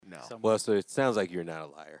No. Well, so it sounds like you're not a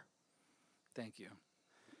liar. Thank you.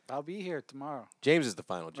 I'll be here tomorrow James is the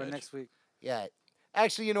final or judge. next week. Yeah.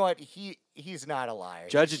 Actually, you know what? He's not a liar.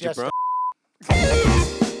 Judge He's it, just Jabron.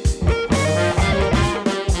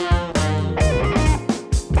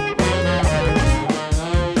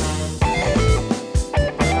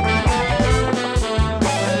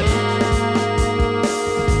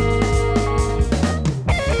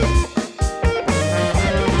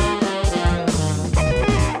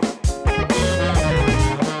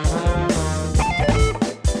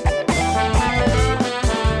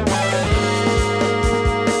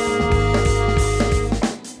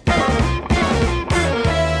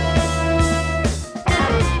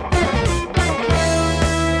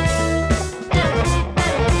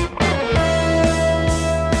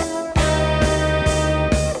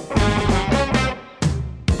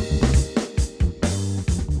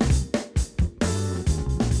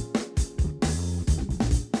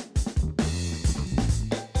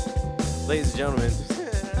 Ladies and gentlemen,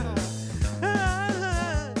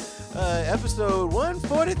 episode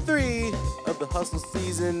 143 of the Hustle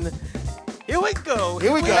season. Here we go.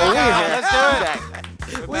 Here we go. Let's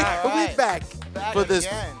do do it. All right. We back Back for this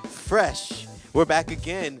again. fresh. We're back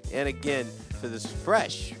again and again for this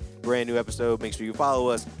fresh, brand new episode. Make sure you follow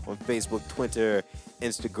us on Facebook, Twitter,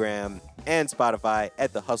 Instagram, and Spotify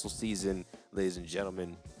at the Hustle season. Ladies and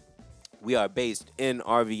gentlemen, we are based in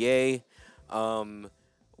RVA.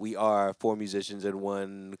 We are 4 musicians and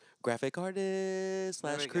 1 graphic artist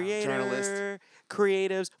slash creator. Journalist.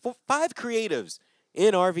 Creatives. 5 creatives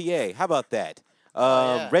in RVA. How about that?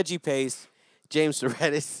 Yeah. Reggie Pace, James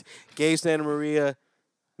Soretis, Gabe Santa Maria,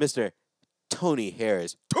 Mr. Tony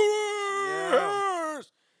Harris.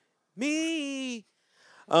 Me.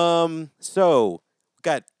 So,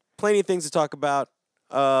 got plenty of things to talk about.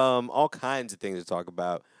 All kinds of things to talk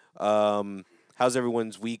about. How's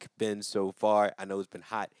everyone's week been so far? I know it's been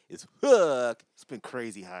hot as fuck. It's been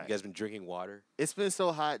crazy hot. You guys been drinking water? It's been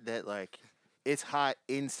so hot that like it's hot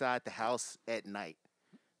inside the house at night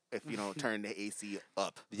if you don't turn the AC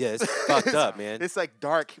up. Yeah, it's fucked up, man. It's like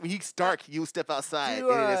dark. When it's dark, you step outside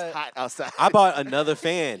You, and it is hot outside. I bought another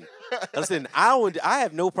fan. Listen, I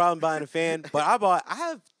have no problem buying a fan, but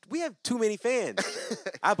we have too many fans.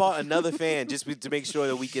 I bought another fan just to make sure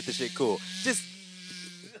that we get the shit cool. Just,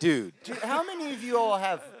 dude. Dude, how many of you all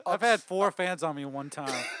have? I've had 4 fans on me one time.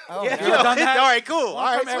 Oh, Yeah, yeah. You ever done that? all right, cool. One All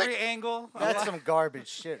right, from sweet. every angle. That's some garbage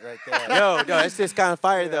shit right there. No, it's just kind of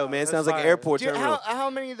fire though, man. It it's sounds like an fire. airport Dude, terminal. how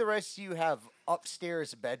many of the rest of you have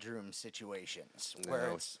upstairs bedroom situations where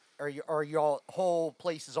No. it's are y'all whole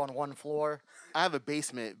places on one floor? I have a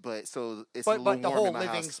basement, but so it's a But little the warm whole in my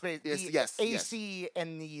living house. space, Yes, the yes, AC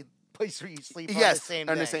and the place where you sleep are yes, the same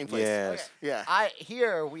on thing. the same place. Yes. Yeah.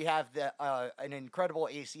 Here we have an incredible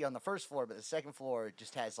AC on the first floor, but the second floor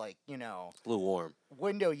just has like A little warm.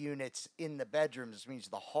 window units in the bedrooms, which means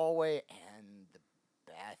the hallway and the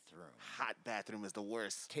bathroom. Hot bathroom is the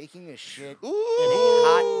worst. Taking a shit Ooh. in a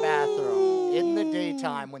hot bathroom in the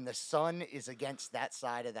daytime when the sun is against that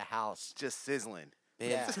side of the house. Just sizzling. Man,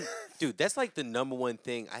 Yeah. dude, that's like the number one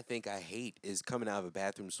thing I think I hate is coming out of a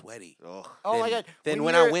bathroom sweaty. Ugh. Oh my Then- god! then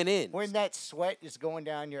when I went in. when that sweat is going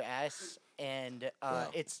down your ass, and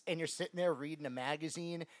Wow. and you're sitting there reading a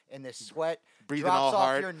magazine, and the sweat Breathing drops all off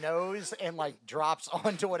hard. your nose and like drops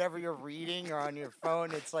onto whatever you're reading or on your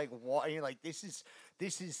phone. It's like and you're like, this is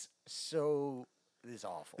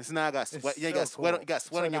awful. This now I got It's sweat. Yeah, you so got sweat. cool. You got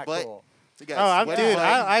sweat So on your not butt. cool. You got Oh, I'm sweat dude. on your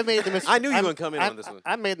butt. I made the mistake. I knew you were gonna come in on this one.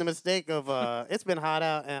 I made the mistake of it's been hot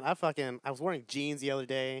out, and I was wearing jeans the other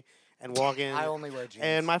day and walking, I only wear jeans.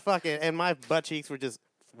 and my butt cheeks were just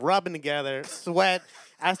rubbing together, sweat.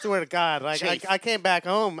 I swear to God, like Chafe. I came back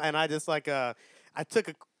home and I just like I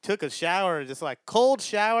took a shower, just like cold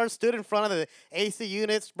shower, stood in front of the AC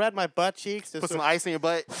unit, spread my butt cheeks. Just Put some ice in your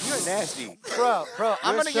butt. You're nasty. bro,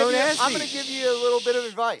 I'm You're gonna so give you. I'm nasty. gonna give you a little bit of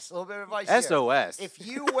advice. Here. SOS. If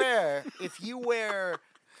you wear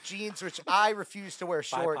jeans, which I refuse to wear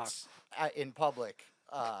shorts in public,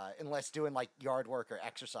 unless doing like yard work or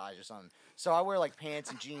exercise or something. So I wear like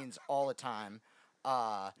pants and jeans all the time.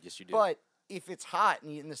 Yes, you do. But if it's hot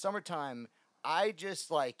and in the summertime, I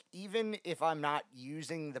just like, even if I'm not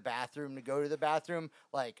using the bathroom to go to the bathroom,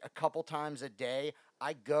 like a couple times a day,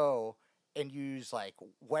 I go and use like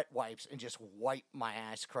wet wipes and just wipe my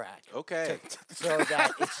ass crack. Okay. So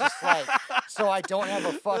that it's just like, so I don't have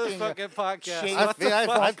a This fucking. fucking podcast. shade- What the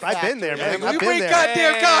fuck? I've been there, man. we I've been bring there.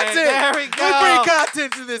 goddamn Hey, content. there we We go. bring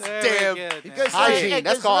content to this Very damn. good, man. Because Hygiene. like,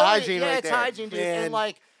 That's it's called really- hygiene yeah, right it's there. hygiene, dude. Man. And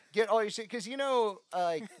like, get all your shit. Because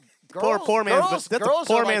like Girls, poor man's. girls, That's a girls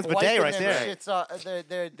poor are, like, man's bidet wiping right their there.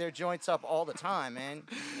 shits, their joints up all the time, man.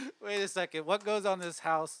 Wait a second. What goes on in this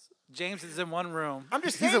house? James is in one room. I'm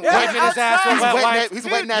just He's saying. a wiping his ass outside. with wet wipes. He's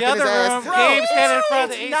wet The napping other his ass. room, Bro, James standing in front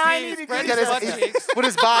of it's the 90 AC, degrees. spreading Got his his- butt cheeks. With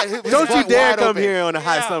his body. with his Don't you butt dare wide come open. here on a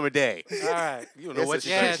hot Yeah. summer day. All right. You don't know Yes, what it's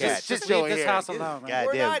you're Yeah, gonna just- catch. just just leave Joey this here. house alone, man. God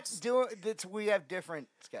We're damn not it. doing. We have different.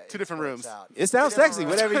 Two different rooms. It sounds Two different sexy.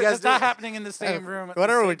 rooms. Whatever you guys It's do. not happening in the same room. at the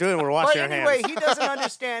Whatever same we're doing, we're But washing our anyway, hands. he doesn't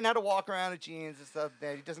understand how to walk around with jeans and stuff.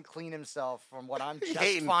 That he doesn't clean himself. From what I'm just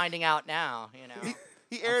hating. finding out now, you know.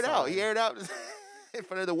 He aired out. sorry. He aired out in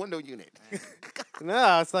front of the window unit.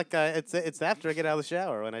 No, it's like it's after I get out of the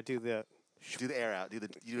shower when I do the Do the air out. You do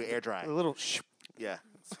the air dry. little Yeah.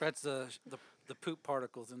 Spreads the poop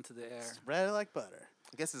particles into the air. spread it like butter.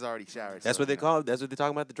 I guess it's already showered. That's so, what they you know. call. That's what they're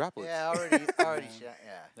talking about. The droplets. Yeah, already, yeah.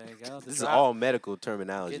 There you go. The This is drop- all medical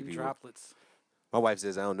terminology. getting People. droplets. My wife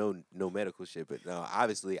says I don't know no medical shit, but no,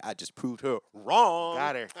 obviously I just proved her wrong.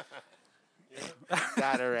 Got her.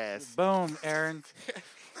 Got her ass. Boom, Aaron.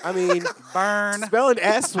 I mean, Burn. spelling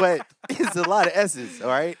ass sweat is a lot of S's. All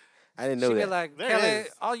right, I didn't know She'd be that. like, There it Kelly, is.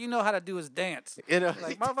 all you know how to do is dance. You know,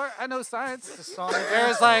 Like, motherfucker, I know science. The song.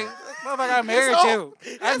 Aaron's like, motherfucker, I married you.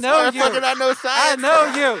 I know Motherfucker, you. I know I science.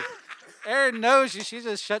 know you. Aaron knows you. She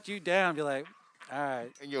just shut you down. Be like, all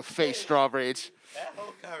right, In your face, Strawbridge.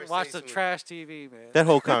 watch the trash TV, man. that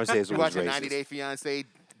whole conversation You was watching racist. 90 Day Fiance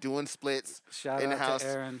doing splits. Shout in the out house. to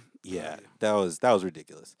Aaron. Yeah, Love you. that was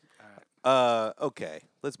ridiculous. All right. Okay,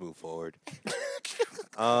 let's move forward. That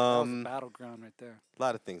was Um, a battleground right there. a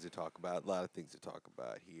lot of things to talk about.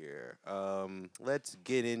 Here. Let's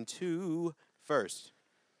get into first.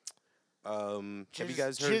 Have you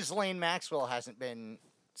guys heard? Ghislaine Maxwell hasn't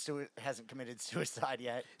committed suicide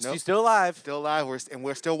yet. Nope. She's still alive. Still alive.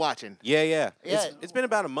 We're still watching. Yeah. Yeah. It's been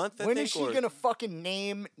about a month. I When think, is she or- gonna fucking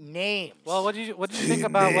name names? Well, what did you think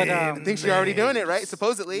about what? I think she's already doing it, right?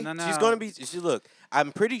 Supposedly. No, no. She's gonna be. She look.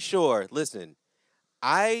 I'm pretty sure. Listen,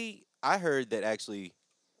 I heard that actually.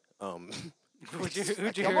 Who'd you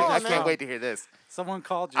Come hear on, that I man. can't from? wait to hear this. Someone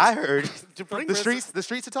called you. I heard. The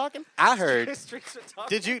streets are talking. I heard. Streets are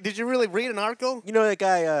talking. Did you really read an article? You know that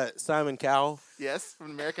guy Simon Cowell? Yes,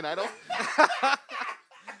 from American Idol.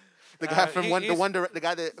 The guy from the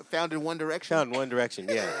guy that founded One Direction. Found One Direction.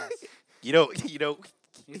 Yeah. you know.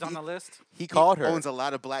 He's on the list. He called her. Owns a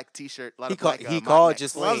lot of black T-shirt. A lot He of called. black, He mountain called necks.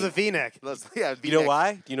 just. Loves a V-neck. Yeah. You know V-neck.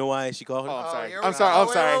 why? Do you know why she called her? Oh, I'm sorry. here I'm we sorry. go. I'm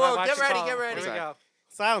Wait, sorry. wait, wait. Watch Get your ready, call. get ready. Here we go.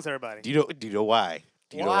 Silence everybody. Do you know why?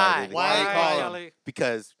 Do you know Why? they- Why? Why call him? Kelly?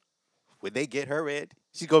 Because when they get her in,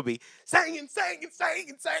 she's gonna be singing.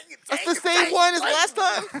 That's the same one as last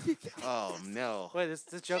time. Oh no! Wait, is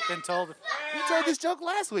this joke been told? You told this joke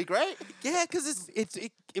last week, right? Yeah, because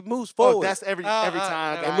it moves Oh, forward. that's every Oh,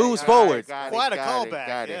 time. oh, Got it moves got forward. got it, Quite a got it, callback.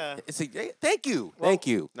 got it. Yeah. It's thank you, thank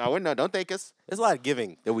you. No, don't thank us. There's a lot of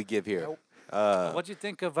giving that we give here. What'd you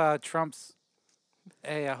think of Trump's?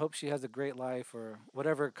 Hey, I hope she has a great life, or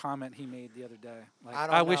whatever comment he made the other day. Like, I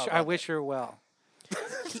don't know I about wish her well.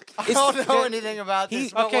 I don't know anything about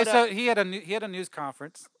this. but Okay, what, so he had a news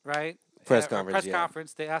conference, right? Press Or conference, Press yeah.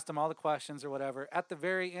 conference. They asked him all the questions or whatever. At the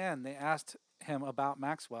very end, they asked him about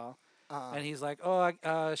Maxwell, and he's like, "Oh,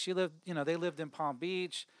 she lived. You know, they lived in Palm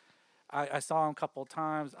Beach. I saw him a couple of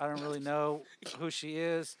times. I don't really know who she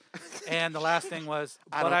is." And the last thing was,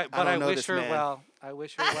 I "But don't I know wish this her man." well. I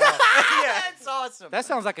wish her well." that's awesome. That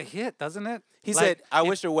sounds like a hit, doesn't it? He Like, said, "I if-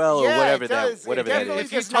 wish her well," yeah, or whatever it does. that whatever it that definitely is.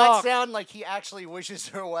 If you does not talk- sound like he actually wishes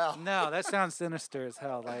her well. No, that sounds sinister as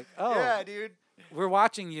hell. Like, oh, Yeah, dude. we're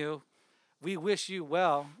watching you. We wish you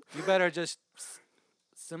well. You better just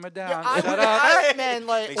simmer down. Yeah, Shut up. man,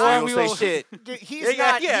 like Make sure you Or don't we say will- shit. dude, he's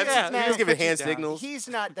Yeah, not. yeah, he's, yeah. man, He was giving put you hand down. signals. he's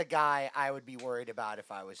not the guy I would be worried about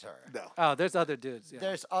if I was her. No. Oh, there's other dudes. Yeah.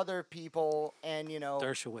 There's other people, and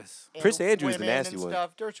Dershowitz. and Prince Andrew's the women nasty and one.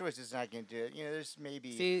 stuff. Dershowitz is not going to do it. You know, there's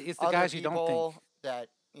maybe See, it's the other guys you don't people think. that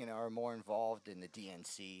are more involved in the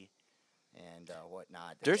DNC and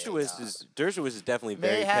whatnot. that they, Dershowitz is definitely may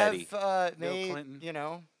very have petty. may Clinton.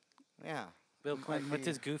 yeah. Bill Clinton with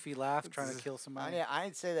his goofy laugh trying to kill somebody.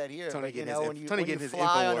 I'd say that here, Tony but you getting know his when inf- you, Tony when you getting his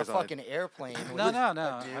fly on a Infowars on it. fucking airplane, with No, no, a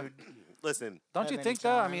no. dude. Listen, Don't that you many think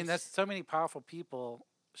though? I mean, times. that's so many powerful people.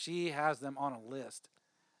 She has them on a list.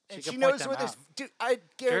 And can she point knows them where this. out. Dude, I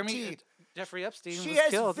guarantee. Jeremy, Jeffrey Epstein She was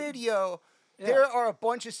has killed. video. Yeah. There are a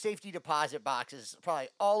bunch of safety deposit boxes, probably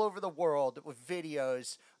all over the world, with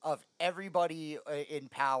videos of everybody in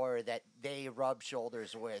power that they rub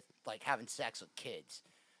shoulders with, like having sex with kids.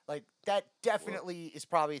 Like that definitely is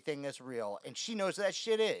probably a thing that's real, and she knows what that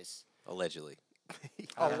shit is. allegedly.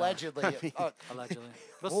 Allegedly, Allegedly.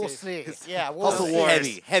 we'll see. Yeah, we'll Hustle see.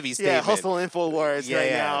 Wars. Heavy Yeah, statement. hustle Infowars Yeah, right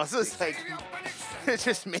yeah. now. So it's like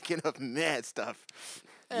just making up mad stuff.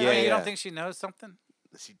 Yeah, You yeah. don't think she knows something?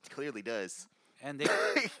 She clearly does. And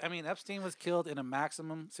I mean, Epstein was killed in a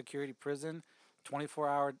maximum security prison,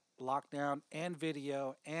 24-hour lockdown, and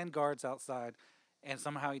video, and guards outside, and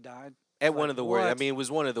somehow he died. At Like, one of the worst. I what? mean, it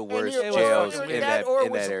was one of the And worst it was jails fucking in weird. that or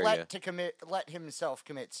in was that area. let himself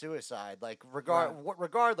commit suicide. Like Right.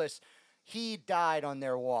 regardless, he died on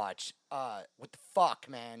their watch. What the fuck,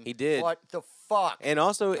 man? He did. What the fuck? And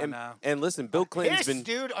also, I know. and listen, Bill Clinton's Pissed, been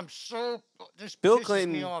dude. I'm so this Bill pisses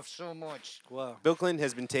Clinton- me off so much. Whoa. Bill Clinton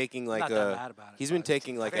has been taking like Not that mad about it, he's been but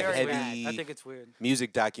taking like a very mad. heavy I think it's weird.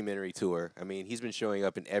 music documentary tour. I mean, he's been showing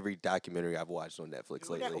up in every documentary I've watched on Netflix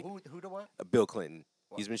lately. Who to what? Bill Clinton.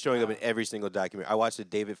 He's been showing up in every single documentary. I watched a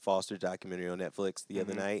David Foster documentary on Netflix the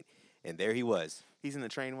other night, and there he was. He's in the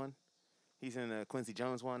train one. He's in the Quincy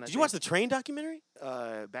Jones one. Did you watch the Train documentary?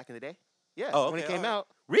 back in the day? Yeah. Oh, when it okay, came alright. out.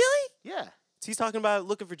 Really? Yeah. He's talking about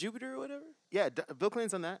looking for Jupiter or whatever. Yeah. Bill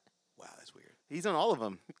Clinton's on that. Wow, that's weird. He's on all of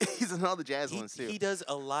them. He's on all the jazz ones too. He does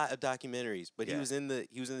a lot of documentaries, but he Yeah. was in the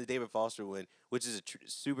David Foster one, which is a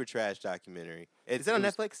super trash documentary. Is that on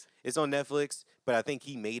was- Netflix? It's on Netflix, but I think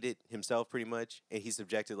he made it himself pretty much, and he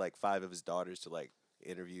subjected like 5 of his daughters to like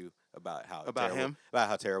interview about how About him? about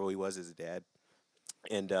how terrible he was as a dad,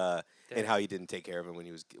 and how he didn't take care of him when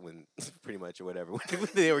pretty much or whatever when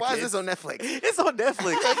they were Why kids. is this on Netflix? It's on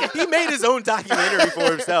Netflix. He made his own documentary for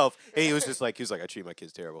himself, and he was like, I treat my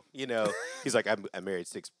kids terrible. You know, he's like, I married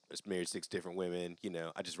six different women. You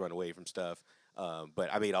know, I just run away from stuff. But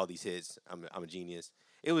I made all these hits. I'm a genius.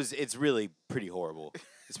 It's really pretty horrible.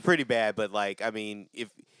 It's pretty bad. But like, I mean, if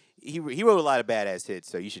he wrote a lot of badass hits,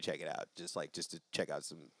 so you should check it out. Just to check out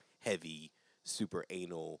some heavy, super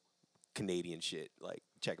anal Canadian shit. Like,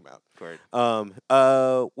 check him out. Word.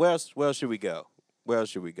 Where else should we go? Where else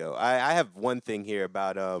should we go? I have one thing here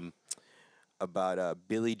about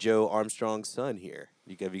Billy Joe Armstrong's son here.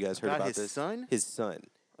 Have you guys heard about his this? son? His son.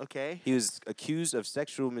 Okay. He was accused of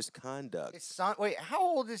sexual misconduct. His son. Wait, how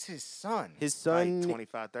old is his son? His Like son,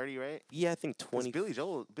 25, 30, right? yeah, I think 'Cause 20. Billy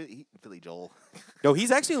Joel. Billy Joel. No, he's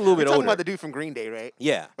actually a little We're bit talking older. about the dude from Green Day, right?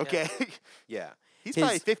 Yeah, Okay. yeah. He's His-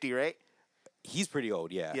 probably 50, right? He's pretty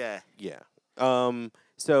old. Yeah, Yeah. yeah.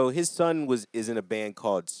 So his son is in a band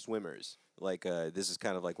called Swimmers. Like, this is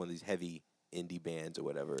kind of like one of these heavy indie bands or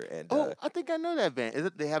whatever. And Oh, I think I know that band. Is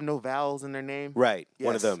it? They have no vowels in their name. right,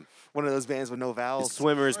 one of Yes. them. One of those bands with no It's vowels.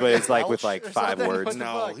 Swimmers, but it's like with like Welsh or 5 something? words. What the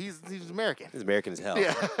No, fuck? he's American. He's American as hell.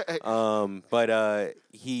 Yeah. But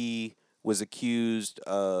he was accused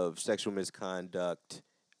of sexual misconduct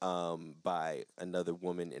by another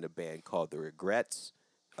woman in a band called The Regrets.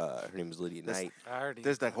 Her name was Lydia That's- Knight. I already.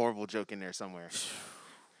 There's that horrible joke in there somewhere.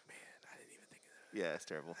 I didn't even think of Yeah, it's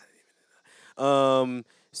terrible.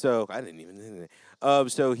 So I didn't even think of that.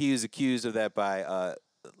 So he was accused of that by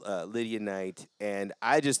Lydia Knight, and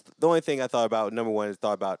the only thing I thought about, number one, is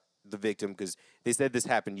thought about the victim, because they said this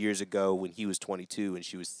happened years ago when he was 22 and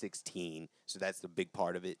she was 16, so that's the big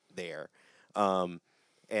part of it there. And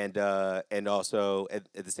also at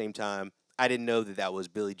the same time, I didn't know that was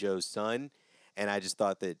Billy Joe's son, and I just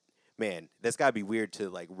thought that, man, that's gotta be weird to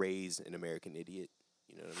like raise an American idiot.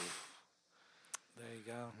 You know what I mean? There you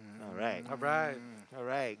go. All right. All right. All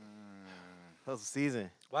right. Hustle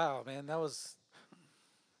season. Wow, man, that was.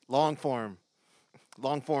 Long form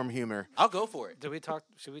humor. I'll go for it. Should we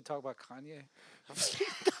talk about Kanye?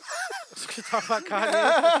 Should we talk about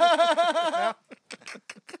Kanye?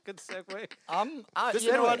 Good segue.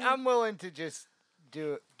 You know what? I'm willing to just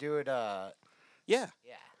do it. Yeah. Yeah.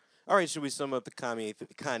 All right, should we sum up the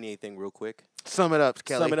Kanye thing real quick? Sum it up,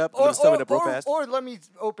 Kelly. Sum it up. I'm gonna sum it up real fast. Or let me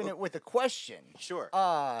open it with a question. Sure.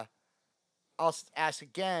 I'll ask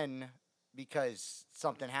again because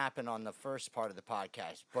something happened on the first part of the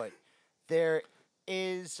podcast. But there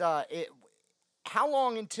is how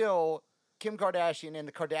long until Kim Kardashian and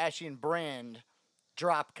the Kardashian brand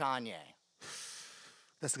drop Kanye?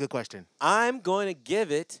 That's a good question. I'm going to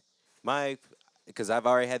give it because I've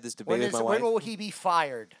already had this debate with my wife. When will he be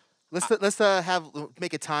fired? Let's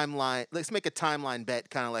make a timeline. Let's make a timeline bet,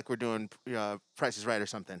 kind of like we're doing Price is Right or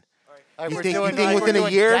something. You We're think doing within a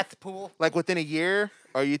doing year? Death Pool? Like within a year?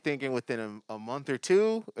 Or are you thinking within a month or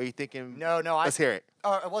two? Or are you thinking? No. Let's hear it.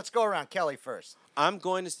 All right, let's go around. Kelly first. I'm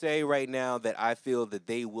going to say right now that I feel that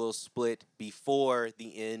they will split before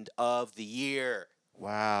the end of the year.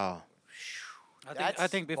 Wow. I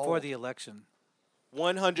That's think before bold. the election.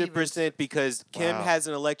 100% because Kim Wow. has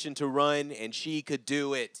an election to run and she could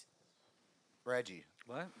do it. Reggie.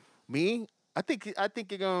 What? Me? I think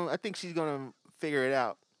she's gonna figure it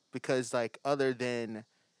out because like other than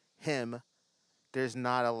him, there's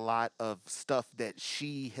not a lot of stuff that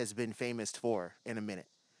she has been famous for in a minute.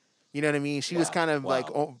 You know what I mean? She was Yeah. kind of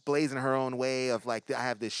like Wow. blazing her own way of like, I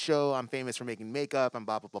have this show, I'm famous for making makeup, and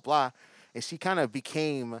blah, blah, blah, blah. And she kind of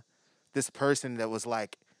became this person that was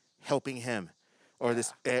like helping him. Or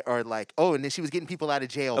this, or like, oh, and then she was getting people out of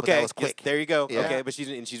jail, but that Okay, was quick. there you go. Yeah. Okay, but she's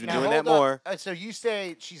been Now, doing that hold on. more. So you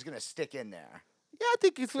say she's gonna stick in there? Yeah,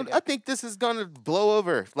 I think this is gonna blow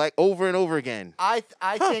over, like over and over again. I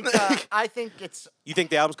think it's You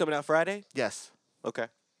think the album's coming out Friday? Yes. Okay.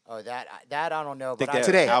 that I don't know. Think But that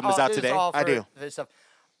Today. album is out this today? all I for do. this stuff.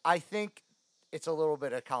 I think it's a little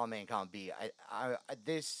bit of column A and column B.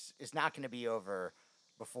 This is not going to be over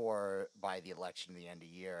by the election, the end of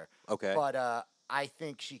the year. Okay. But I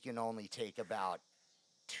think she can only take about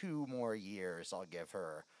 2 more years. I'll give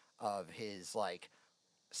her of his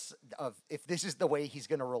of if this is the way he's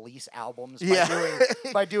going to release albums Yeah.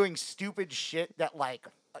 by doing stupid shit that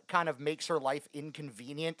kind of makes her life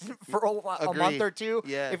inconvenient for a month Agreed. or two.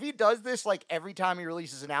 Yeah. If he does this like every time he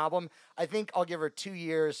releases an album, I think I'll give her 2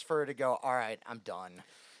 years for her to go, all right, I'm done.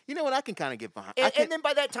 You know what? I can kind of get behind. And then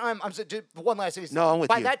by that time, one last thing. No, I'm with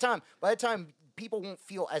by you. By that time, people won't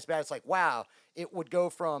feel as bad. It's like, wow, it would go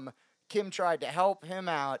from Kim tried to help him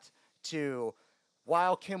out to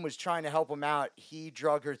while Kim was trying to help him out, he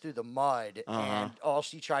drug her through the mud, and all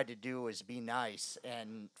she tried to do was be nice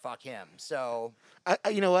and fuck him. So,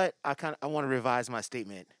 you know what? I want to revise my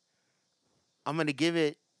statement. I'm gonna give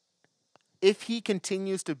it. If he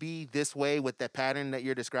continues to be this way with that pattern that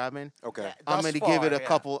you're describing, Okay. Yeah. I'm Thus gonna give it far, a yeah.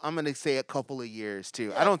 couple. I'm gonna say a couple of years too.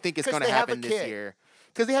 Yeah, I don't think it's 'cause gonna they have a happen this kid. year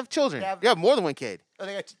because they have children. They They have- have more than one kid. oh,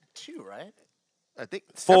 they got 2, right? I think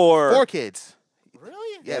 4. kids.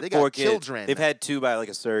 Really? Yeah, they 4 got kids. children. They've had 2 by like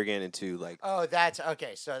a surrogate and 2 like. Oh, that's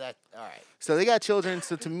okay. So that all right. So they got children.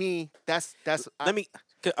 So to me, that's.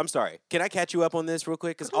 I'm sorry. Can I catch you up on this real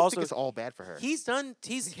quick? I Because don't also think it's all bad for her. he has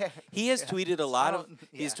Yeah, tweeted a lot of don't-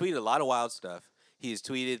 he's yeah. tweeted a lot of wild stuff. He has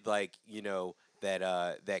tweeted like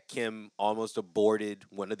that Kim almost aborted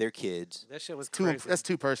one of their kids. That shit was Too. crazy. That's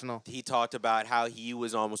too personal. He talked about how he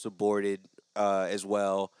was almost aborted as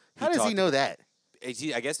well. How does he talked- know that?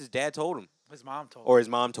 I guess his dad told him, His mom told or him. his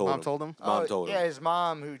mom told Mom him. told him. Mom told him. Yeah, his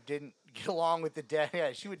mom who didn't get along with the dad.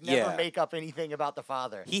 Yeah, she would never Yeah. make up anything about the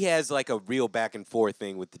father. He has like a real back and forth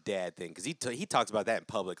thing with the dad thing because he talks about that in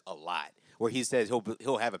public a lot. Where he says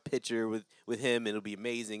he'll have a picture with him and it'll be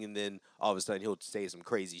amazing, and then all of a sudden he'll say some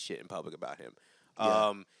crazy shit in public about him.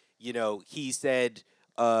 Yeah. He said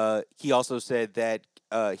he also said that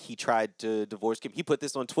he tried to divorce Kim. He put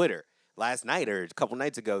this on Twitter last night or a couple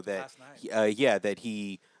nights ago that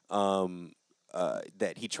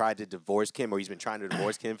that he tried to divorce Kim, or he's been trying to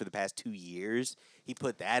divorce Kim for the past 2 years. He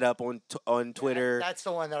put that up on Twitter. That's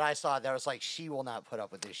the one that I saw. That was like, she will not put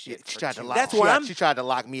up with this shit. She for tried to two lock. That's she, where tried- I'm- she tried to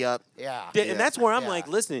lock me up. Yeah. And that's where I'm Yeah. like,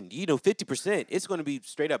 listen, 50%. It's going to be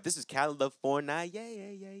straight up. This is California.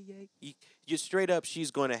 You're straight up.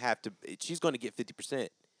 She's going to get 50%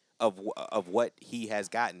 of what he has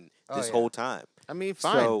gotten this yeah. whole time. I mean,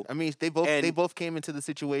 fine. So- I mean, they both and- came into the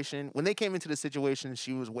situation. When they came into the situation,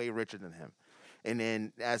 she was way richer than him, and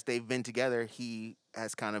then as they've been together, he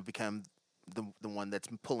has kind of become the one that's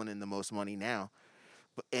pulling in the most money now.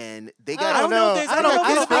 And they got. I don't know if there's- I don't know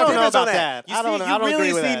difference on about that. You I don't see, I don't you agree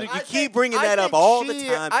really with seem that. to- You I keep think- bringing I that up think all the she-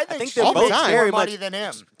 time. I think they're all both the time. very more money much than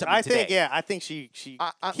him. I today. think I think she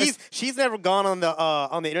she's never gone on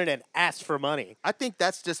the internet and asked for money. I think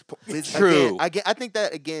that's just True. Again, I think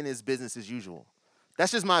that again is business as usual.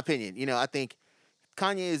 That's just my opinion. I think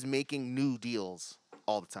Kanye is making new deals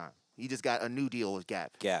all the time. He just got a new deal with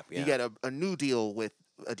Gap. Gap, He yeah. got a new deal with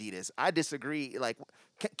Adidas. I disagree. Like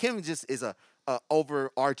Kim just is a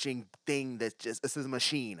overarching thing that's just this is a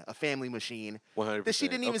machine, a family machine 100%. that she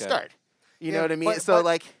didn't even Okay. start. You know Yeah, what I mean? but- So but-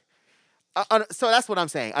 like, so that's what I'm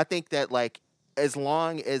saying. I think that like as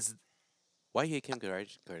long as Why you hate Kim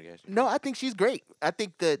Kardashian? no, I think she's great. I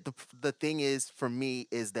think that the thing is for me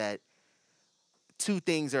is that two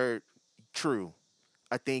things are true.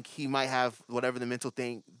 I think he might have whatever the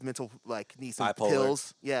mental like needs some Bipolar.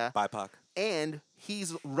 pills, yeah, BIPOC. and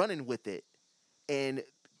he's running with it, and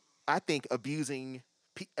I think abusing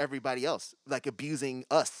everybody else, like abusing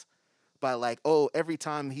us by like, oh, every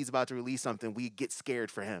time he's about to release something, we get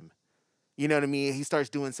scared for him. You know what I mean? He starts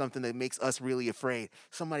doing something that makes us really afraid.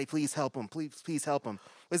 Somebody please help him. Please help him.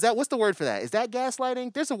 What's the word for that? Is that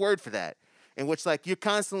gaslighting? There's a word for that. In which like you're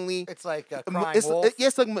constantly It's like a emo- crying wolf.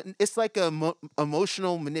 it's like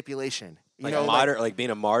emotional manipulation. You Like know, a martyr, like being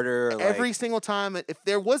a martyr. Like, every single time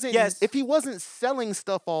Yes. if he wasn't selling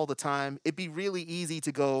stuff all the time, it'd be really easy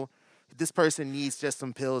to go, this person needs just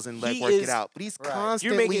some pills and like He work is- it out. But he's Right.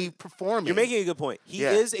 constantly performing. You're making a good point. He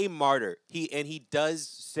Yeah. is a martyr. He does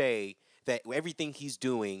say that everything he's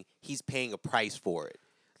doing, he's paying a price for it.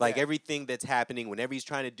 Like Yeah. everything that's happening, whenever he's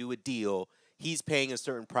trying to do a deal, he's paying a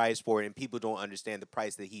certain price for it, and people don't understand the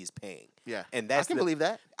price that he's paying. Yeah. And that's I can believe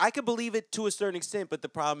that. I could believe it to a certain extent, but the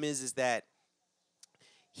problem is that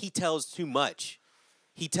he tells too much.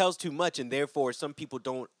 He tells too much, and therefore some people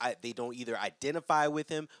they don't either identify with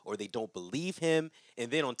him or they don't believe him.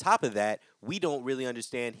 And then on top of that, we don't really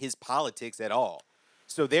understand his politics at all.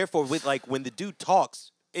 So therefore, with like when the dude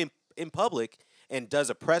talks in public and does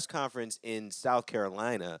a press conference in South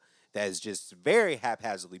Carolina that is just very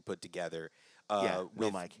haphazardly put together, Yeah, no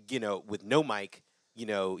with mic. with no mic.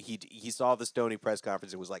 He saw the Stoney press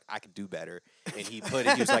conference and was like, I could do better. And he was like,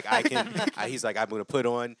 he's like, I'm gonna put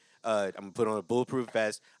on a bulletproof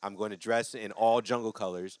vest. I'm going to dress in all jungle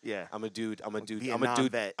colors. Yeah. I'm gonna Vietnam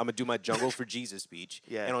vet. do my jungle for Jesus speech.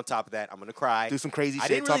 Yeah. And on top of that, I'm gonna cry. Do some crazy I shit.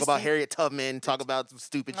 didn't Talk really about see- Harriet Tubman. Talk about some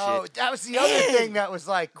stupid Oh, shit. that was the other thing that was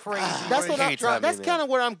like crazy. That's what I'm Harriet trying. Tubman, That's man. kind of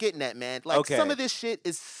where I'm getting at, man. Like Okay. some of this shit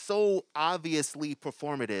is so obviously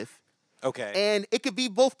performative. Okay. And it could be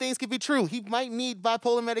both things could be true. He might need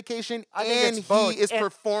bipolar medication, I think and it's both. he is And-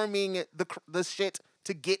 performing the shit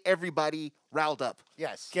to get everybody riled up.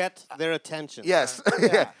 Yes. Get their attention. Yes,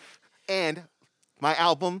 Yeah. and my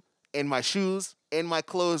album and my shoes and my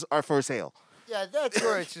clothes are for sale. Yeah, that's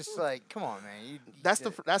where it's just like, come on, man. You That's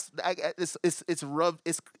did the it. it's rubbed.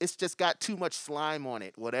 It's just got too much slime on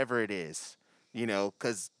it. Whatever it is,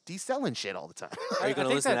 because he's selling shit all the time. Are you I gonna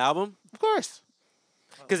think listen to that- the album? Of course.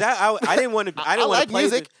 Because I didn't want to I didn't want like to play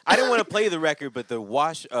music. I didn't want to play the record, but the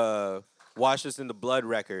Wash Us in the Blood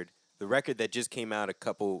record, the record that just came out a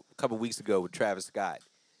couple weeks ago with Travis Scott,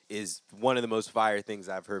 is one of the most fire things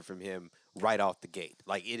I've heard from him right off the gate.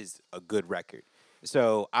 Like it is a good record.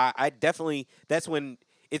 So I definitely that's when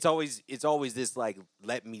it's always this like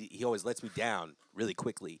he always lets me down really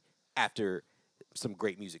quickly after some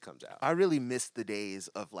great music comes out. I really miss the days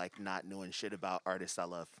of like not knowing shit about artists I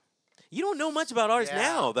love. You don't know much about artists Yeah.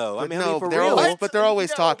 now though. I But mean, no, for they're real. always, but they're always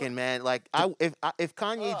No. talking, man. Like if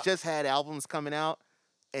Kanye just had albums coming out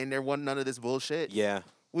and there wasn't none of this bullshit, Yeah.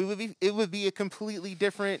 it would be a completely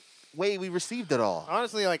different way we received it all.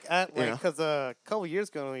 Honestly, like, You know? because a couple years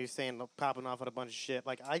ago when you were saying popping off at a bunch of shit,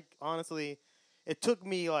 like, I honestly, it took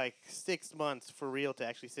me like 6 months for real to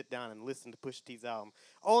actually sit down and listen to Pusha T's album,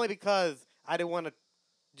 only because I didn't want to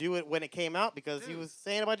do it when it came out because he was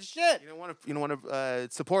saying a bunch of shit. You don't want to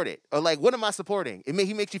support it, or like, what am I supporting?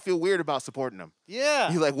 He makes you feel weird about supporting them. Yeah,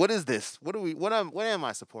 You're like, what is this? What am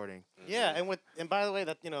I supporting? yeah, and by the way,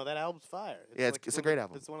 that that album's fire. Yeah, it's a great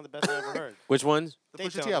album. It's one of the best I ever heard. Which ones? The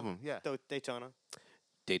Pusha T Daytona. album, yeah. Daytona.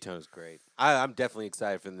 Daytona's great. I'm definitely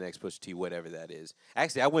excited for the next Pusha T, whatever that is.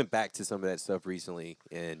 Actually, I went back to some of that stuff recently,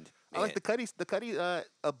 and I like the Cuddy,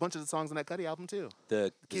 a bunch of the songs on that Cuddy album too.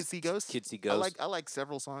 the Kids See Ghosts. Kids See Ghosts. I like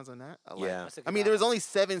several songs on that. Yeah. That's a I good mean, there was album. only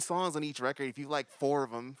 7 songs on each record. If you like 4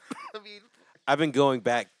 of them, I mean, I've been going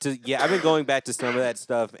back to some of that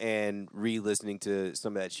stuff and re-listening to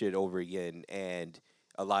some of that shit over again, and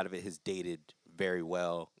a lot of it has dated very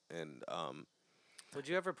well. And Would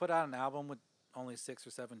you ever put out an album with only 6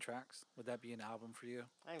 or 7 tracks? Would that be an album for you?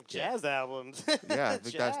 Jazz albums. yeah, I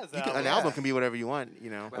think Jazz an albums. album can be whatever you want. I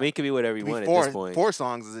mean, it could be whatever you It want can be at this point. 4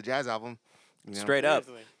 songs is a jazz album. You know? Straight up,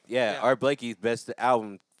 Seriously. yeah. Yeah. Art Blakey's best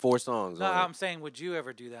album, 4 songs. No, on it. I'm saying, would you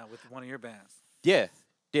ever do that with one of your bands? Yeah.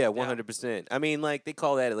 Yeah, 100%. I mean, like they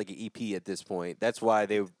call that like an EP at this point. That's why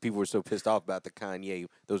people were so pissed off about the Kanye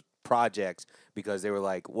those projects, because they were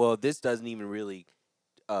like, well, this doesn't even really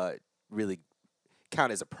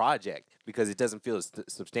count as a project because it doesn't feel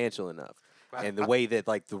substantial enough. Right. And the way that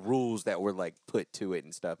like the rules that were like put to it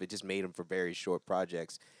and stuff, it just made them for very short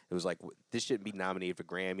projects. It was like this shouldn't be nominated for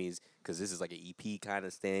Grammys because this is like an EP kind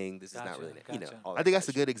of thing. This is not Gotcha, really, gotcha. all I that think that's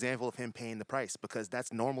kind a of good example of him paying the price, because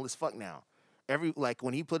that's normal as fuck now.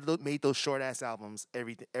 When he made those short ass albums,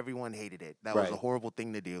 everyone hated it. That was a Right. horrible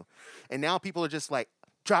thing to do. And now people are just like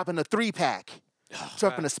dropping a 3-pack.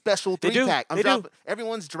 Dropping Right. a special They do. 3-pack. They do.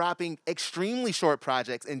 Everyone's dropping extremely short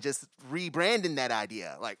projects and just rebranding that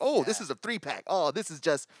idea. Like, oh, this is a 3-pack. Oh, this is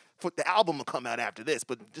just for the album will come out after this,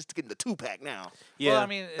 but just to get the 2-pack now. Yeah. Well, I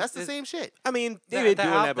mean, That's the same shit. I mean, they've been doing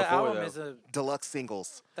that the before album though. is a Deluxe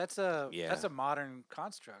singles. that's a modern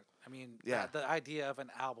construct. I mean, Yeah. the idea of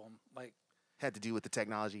an album, like, Had to do with the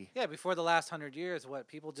technology. yeah, before the last 100 years, what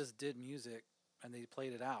people just did music and they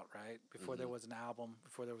played it out, right? Before there was an album,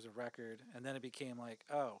 before there was a record, and then it became like,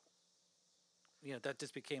 oh, that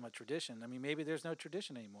just became a tradition. I mean, maybe there's no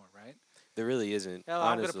tradition anymore, right? There really isn't. Oh,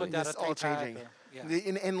 I'm honestly, gonna put that It's a all 3-pack changing. or-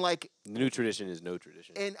 yeah. And like, the new tradition is no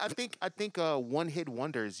tradition. and I think one-hit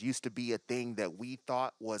wonders used to be a thing that we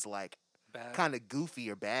thought was like Bad. kind of goofy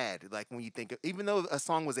or bad. Like when you think, even though a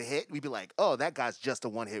song was a hit, we'd be like, oh, that guy's just a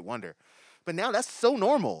one-hit wonder. But now that's so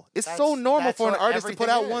normal. It's so That's- normal that's for an what artist to put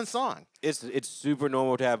out everything one is. song It's super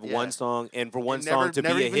normal to have Yeah. one song and for one And song never- to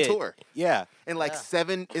never be a even hit. tour. Yeah, and like Yeah.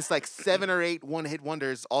 7. It's like 7 or 8 one-hit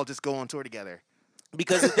wonders all just go on tour together.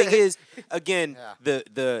 because the thing is, again, Yeah.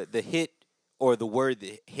 the hit or the word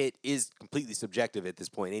the hit is completely subjective at this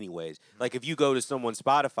point, anyways. Like if you go to someone's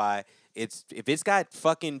Spotify, if it's got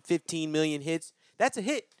fucking 15 million hits, that's a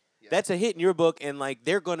hit. That's a hit in your book, and like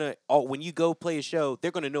they're gonna when you go play a show,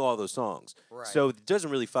 they're gonna know all those songs. Right. So it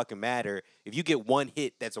doesn't really fucking matter if you get one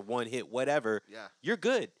hit. That's a one hit, whatever. Yeah. You're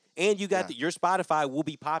good, and you got Yeah. your Spotify will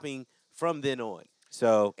be popping from then on.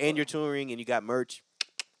 So and you're touring and you got merch.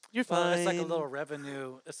 You're Well, fine. it's like a little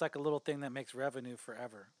revenue. It's like a little thing that makes revenue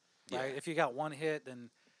forever, right? Yeah. If you got one hit,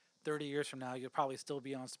 then 30 years from now, you'll probably still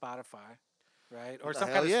be on Spotify, right? Or some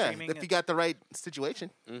Hell kind of yeah! streaming. If you got the right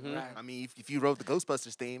situation. Mhm. right. I mean, if you wrote the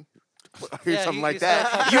Ghostbusters theme or Yeah, something you- like you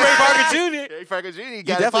that, said- You Ray Parker Jr. Ray Parker Jr. You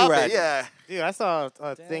got it definitely popping. riding. Yeah. Dude, I saw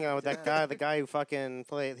a Damn, thing with that damn. guy, the guy who fucking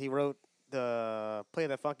played. He wrote play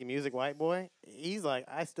that funky music, white boy. He's like,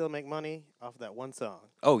 I still make money off that one song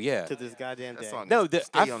Oh yeah. to this goddamn That day. song No, Stay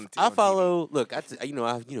I on I TV. follow. Look, you know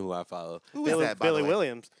who I follow. Who is that, by Billy the way?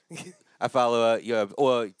 Williams. I follow.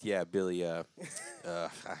 Billy. I can't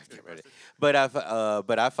remember it.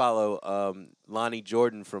 But I follow Lonnie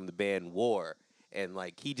Jordan from the band War, and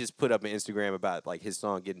like he just put up an Instagram about like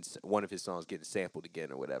one of his songs getting sampled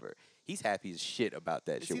again or whatever. He's happy as shit about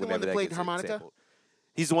that Is shit. he the one whenever that played gets harmonica? sampled.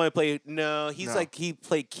 He's the one that played. No, he's No. like he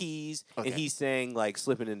played keys Okay. and he sang like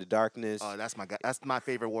 "Slipping into Darkness." Oh, that's my guy. That's my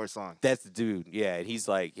favorite War song. That's the dude. Yeah, and he's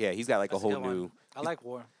like, he's got like That's a whole good one. new. I like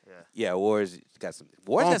War. Yeah, War's got some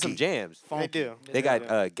Funky. jams. They Funky. do. Yeah, They they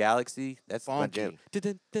got Galaxy. That's my jam.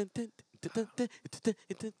 Funky.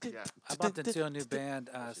 I bumped into a new band,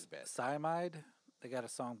 That's just bad. Cyanide. They got a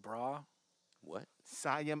song "Bra." What?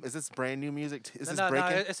 Siam. Is this brand new music? Is this no,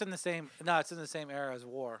 breaking? it's in the same. No, it's in the same era as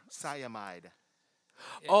War. Siamide.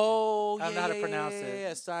 Oh, I don't know how to pronounce yeah, it.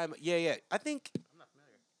 Yeah, Simon. Yeah. I think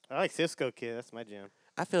I like Cisco Kid. That's my jam.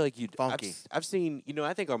 I feel like you. Funky. I've seen.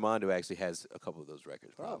 I think Armando actually has a couple of those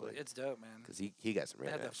records probably It's dope, man. because he got some They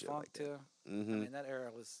random had that shit funk like that. too. I Mm-hmm. mean, that era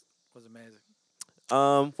was amazing.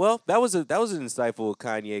 Well, that was an insightful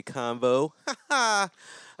Kanye convo.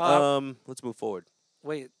 Let's move forward.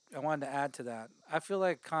 Wait, I wanted to add to that. I feel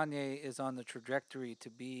like Kanye is on the trajectory to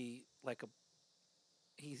be like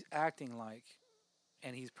he's acting like,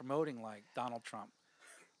 and he's promoting like Donald Trump,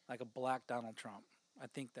 like a black Donald Trump. I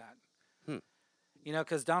think that.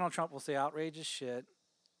 Because Donald Trump will say outrageous shit.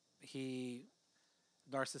 He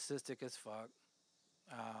narcissistic as fuck.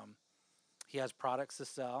 He has products to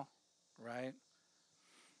sell, right?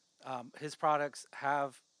 His products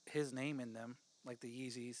have his name in them, like the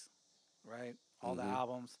Yeezys, right? All the Mhm.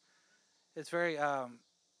 albums. It's very.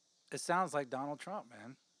 It sounds like Donald Trump,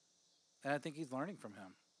 man, and I think he's learning from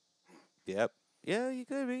him. Yep. Yeah, you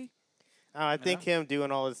could be. I think him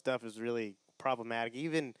doing all this stuff is really problematic.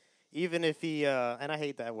 Even if he and I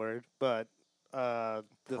hate that word, but the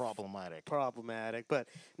Problematic. But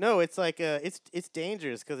no, it's like it's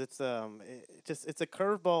dangerous because it's it's a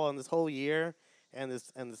curveball on this whole year and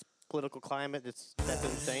this political climate that's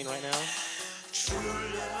insane right now.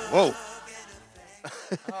 Whoa.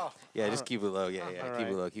 Oh, Yeah, just keep it low. Yeah, All keep right.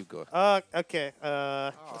 it low. Keep going. Okay.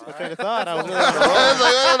 That's my train right. of thought. I was really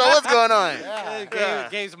I don't know what's going on. yeah.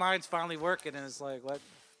 Gabe's mind's finally working, and it's like, what?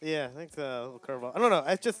 yeah, I think it's a little curveball. I don't know.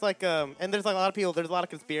 It's just like and there's like a lot of people. There's a lot of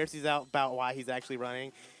conspiracies out about why he's actually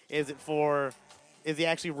running. Is he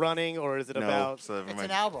actually running or is it No, about? so It's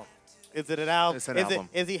an album. Is it an album? It's an album.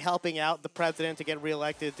 Is he helping out the president to get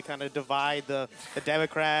reelected to kind of divide the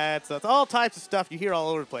Democrats? So it's all types of stuff you hear all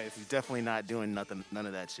over the place. He's definitely not doing none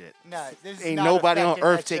of that shit. No, this is Ain't not nobody on affecting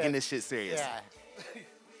earth that taking shit. this shit serious. Yeah.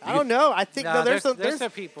 I don't know. I think no, there's there's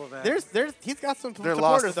some people, man. there's he's got some They're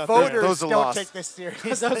supporters lost out there. Voters Those are don't lost. take this seriously.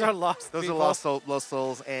 those are lost. Those people. are lost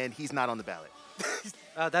souls, and he's not on the ballot.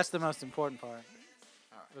 That's the most important part.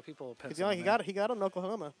 The people will pencil He him got in. he got in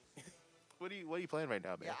Oklahoma. What are you playing right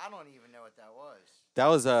now, man? Yeah, I don't even know what that was. That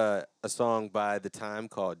was a song by The Time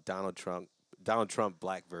called Donald Trump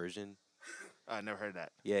Black Version. I never heard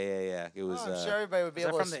that. Yeah. It was. I'm sure everybody would be is that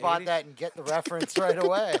able to from the spot 80s? that and get the reference right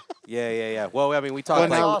away. Yeah. Well, I mean, we talked Well,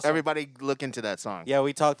 like. now awesome. everybody look into that song. Yeah,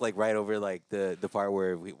 we talked like right over like the part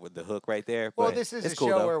with the hook right there. Well, but this is it's a cool,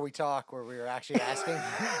 show though. where we talk, where we were actually asking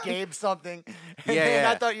Gabe something. And Yeah, then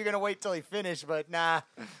yeah. I thought you were going to wait till he finished, but nah.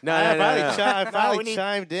 No. I No, finally we need-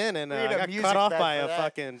 chimed in and we need I a got music cut off bed by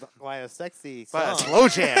for a sexy But a song. slow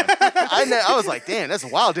jam. I was like, damn, that's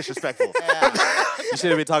wild disrespectful. Yeah. You should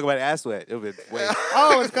have been talking about ass sweat. It would have been way.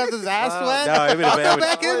 Oh, it's because his ass wet. No, it would have been. I'll come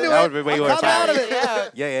back into that it. would have been way I'll more come out of fire.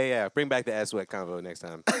 it. Yeah. Yeah. Bring back the ass sweat convo next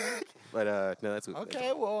time. But no, that's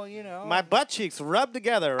Okay, well, you know. My butt cheeks rub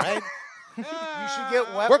together, right? You should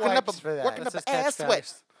get wet Working up wipes for that. working up Let's an just ass catch sweat.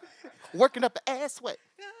 fast. Working up an ass sweat.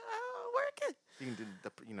 Working. You can do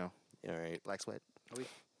the All right. black sweat.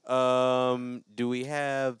 Do we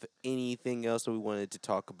have anything else that we wanted to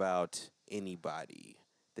talk about? Anybody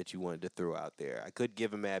that you wanted to throw out there? I could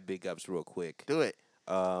give him mad big ups real quick. Do it.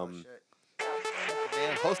 Um,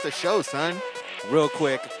 Man, host a show, son. real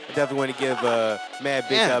quick, I definitely want to give mad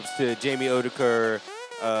big Yeah. ups to Jamie Odeker,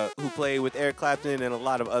 who played with Eric Clapton and a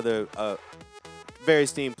lot of other very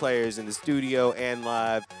esteemed players in the studio and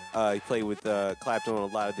live. He played with Clapton on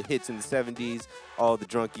a lot of the hits in the 70s, all the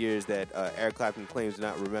drunk years that Eric Clapton claims to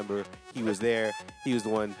not remember. He was there. He was the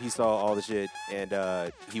one. He saw all the shit,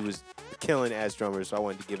 and he was killing as drummer. So I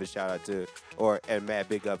wanted to give a shout out to, and mad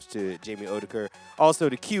big ups to Jamie Odeker. Also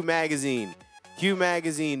to Q Magazine. Q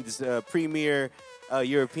Magazine, this premier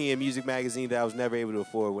European music magazine that I was never able to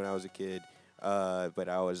afford when I was a kid. But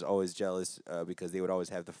I was always jealous because they would always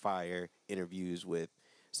have the fire interviews with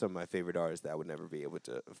some of my favorite artists that I would never be able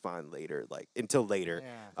to find later, until later.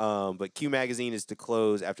 Yeah. But Q Magazine is to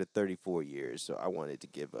close after 34 years, so I wanted to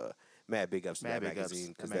give mad big ups to Mad that big ups.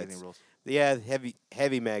 magazine That that's magazine rules.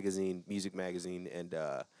 heavy magazine, music magazine, and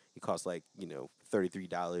it costs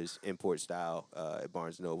 $33 import style at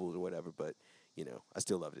Barnes and Noble or whatever. But I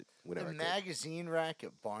still loved it whenever The I could. magazine rack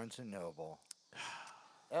at Barnes and Noble.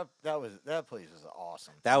 That place is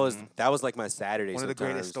awesome. That was like my Saturday. One of the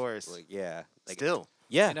greatest sometimes. stores. Still.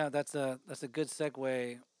 You know, that's a good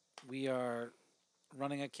segue. We are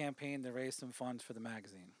running a campaign to raise some funds for the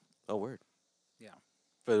magazine. Oh, word. Yeah.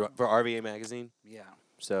 For RVA magazine. Yeah.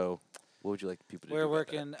 So, what would you like people to do? We're about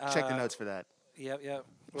that? working. Check the notes for that. Yep.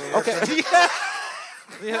 Okay.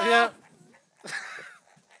 Yep.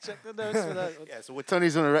 Check the notes for that. Yeah, so what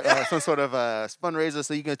Tony's doing some sort of fundraiser,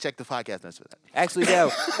 so you can check the podcast notes for that. Actually, yeah.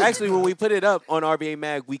 Actually, when we put it up on RVA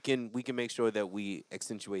Mag, we can make sure that we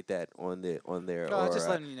accentuate that on there. No, just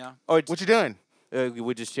letting you know. Or What you doing? we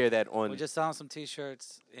would just share that on. We're just selling some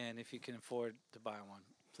T-shirts, and if you can afford to buy one,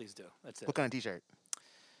 please do. That's it. What kind of T-shirt?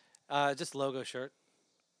 Just logo shirt.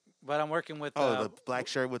 But I'm working with The black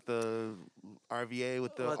shirt with the RVA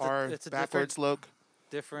with the Well, R it's a backwards look.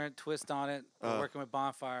 different twist on it. We're working with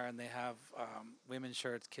Bonfire, and they have women's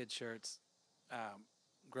shirts, kids shirts,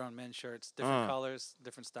 grown men shirts, different colors,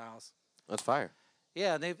 different styles. That's fire.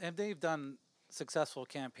 Yeah, and they've done successful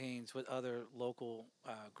campaigns with other local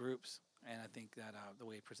groups, and I think that the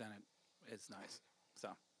way you present it is nice. So.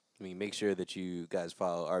 I mean, make sure that you guys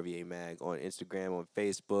follow RVA Mag on Instagram, on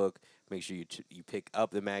Facebook. Make sure you pick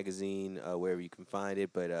up the magazine wherever you can find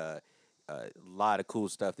it. But a lot of cool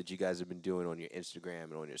stuff that you guys have been doing on your Instagram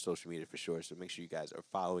and on your social media for sure. So make sure you guys are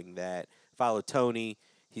following that. Follow Tony.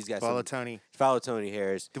 He's got Tony. Follow Tony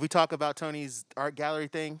Harris. Did we talk about Tony's art gallery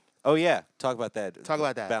thing? Oh yeah, talk about that. Talk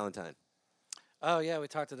about that. Valentine. Oh yeah, we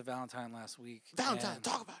talked to the Valentine last week. Valentine, and,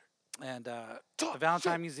 talk about it. And the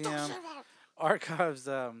Valentine Museum archives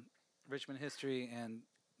Richmond history, and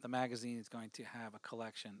the magazine is going to have a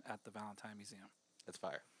collection at the Valentine Museum. That's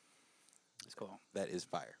fire. It's cool. That is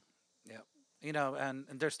fire. Yep. You know, and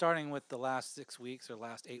they're starting with the last 6 weeks or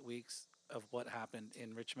last 8 weeks of what happened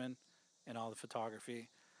in Richmond and all the photography.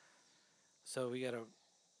 So we got to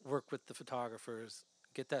work with the photographers,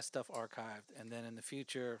 get that stuff archived, and then in the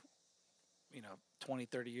future, 20,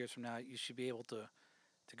 30 years from now, you should be able to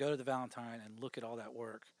go to the Valentine and look at all that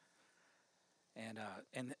work.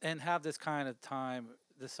 And have this kind of time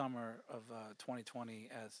this summer of 2020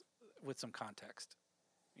 as with some context,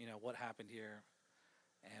 what happened here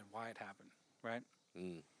and why it happened, right?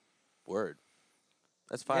 Word.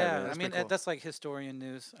 That's fire. Yeah, man. I That's mean pretty cool. that's like historian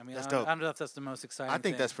news. I mean, That's I dope. don't know if that's the most exciting. I think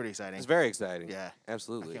thing. that's pretty exciting. It's very exciting. Yeah. I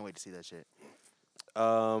Absolutely. can't wait to see that shit.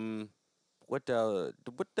 What else?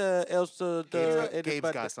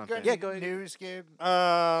 Gabe's got something. Yeah, go ahead. News, Gabe.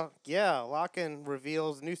 Lock-in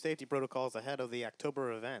reveals new safety protocols ahead of the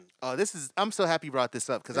October event. Oh, I'm so happy you brought this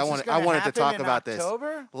up because I This is wanted gonna to happen talk in about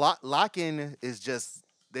October? this. Lock-in is just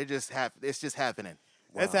it's just happening.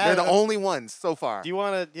 It's They're the happening. only ones so far. Do you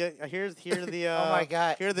want to? Yeah, here's the. Oh my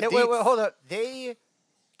God! Here are the Wait, deets. hold up. They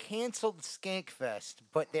canceled Skankfest,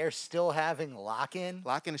 but they're still having lock-in.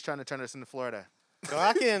 Lock-in is trying to turn us into Florida.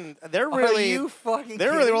 Lock-in. They're Are really. you fucking? They're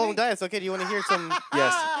really kidding rolling me? dice. Okay, do you want to hear some?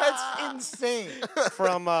 Yes. That's insane.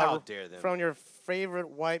 From How dare them? from your favorite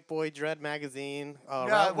white boy dread magazine,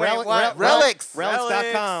 No, wait, what? Relics.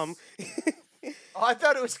 Relics.com. Oh, I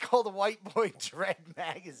thought it was called White Boy Dread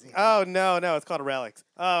Magazine. Oh no, it's called Relics.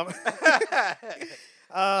 The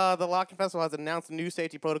Lock-in Festival has announced new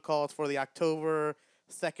safety protocols for the October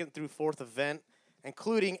 2nd through 4th event,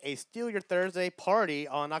 including a Steal Your Thursday party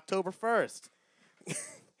on October 1st.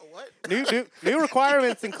 New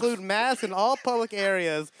requirements include masks in all public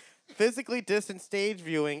areas, physically distant stage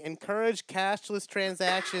viewing, encourage cashless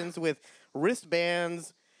transactions with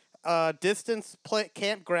wristbands, distance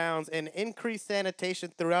campgrounds, and increased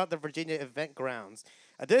sanitation throughout the Virginia event grounds.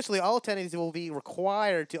 Additionally, all attendees will be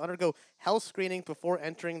required to undergo health screening before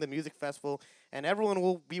entering the music festival, and everyone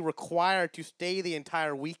will be required to stay the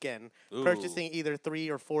entire weekend, purchasing either 3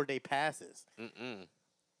 or 4 day passes.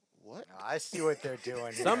 What? I see what they're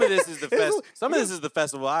doing. Some here. of this is the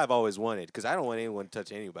festival I've always wanted because I don't want anyone to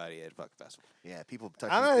touch anybody at a fucking festival. Yeah, people I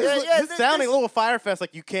touching. don't know. things. This is sounding a little Firefest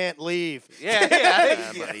like you can't leave.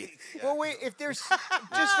 Yeah, buddy. Well, wait. If there's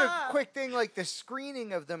just a quick thing like the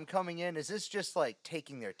screening of them coming in, is this just like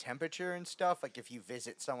taking their temperature and stuff? Like if you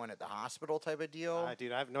visit someone at the hospital type of deal,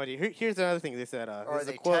 Dude, I have no idea. Here's another thing they said. or are there's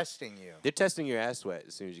a they quote. testing you? They're testing your ass sweat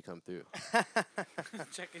as soon as you come through.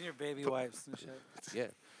 Checking your baby wipes and shit. Yeah.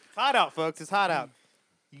 It's hot out, folks. It's hot out.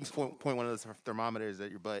 You can point one of those thermometers at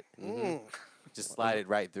your butt. Just slide it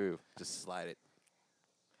right through. Just slide it.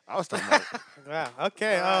 I was talking about. Wow.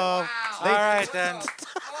 Okay. All right then.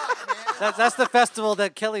 That's the festival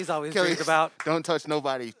that Kelly's always Kelly, dreamed about. Don't touch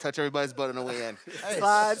nobody. Touch everybody's butt on the way in.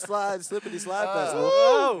 Slide, slippity slide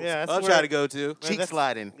festival. Yeah, that's I'll where- try to go to. Cheek that's-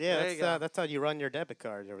 sliding. Yeah, There you go. that's how you run your debit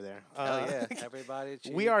cards over there. Hell yeah. Everybody.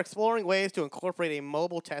 We are exploring ways to incorporate a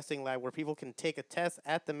mobile testing lab where people can take a test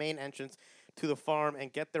at the main entrance to the farm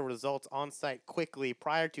and get their results on site quickly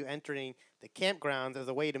prior to entering the campgrounds as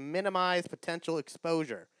a way to minimize potential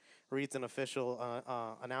exposure, reads an official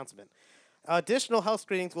announcement. Additional health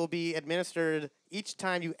screenings will be administered each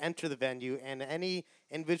time you enter the venue, and any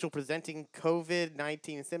individual presenting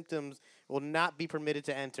COVID-19 symptoms will not be permitted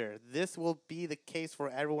to enter. This will be the case for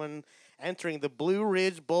everyone entering the Blue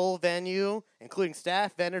Ridge Bowl venue, including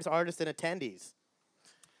staff, vendors, artists, and attendees.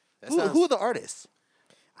 Who are the artists?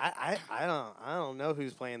 I don't know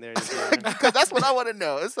who's playing there this year. Because that's what I want to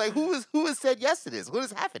know. It's like who has said yes to this? What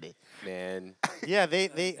is happening? Man. Yeah, they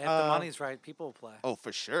If the money's right, people will play Oh,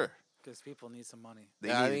 for sure. because people need some money.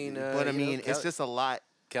 They I need- mean, but I you know, mean, it's just a lot.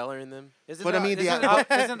 Keller and them. Isn't But I mean,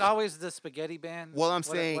 isn't always the spaghetti band? Well, I'm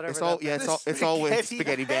saying it's all it's always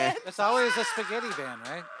spaghetti band. It's always a spaghetti band,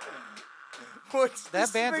 right? What's That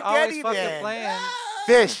the band's spaghetti always fucking band? playing.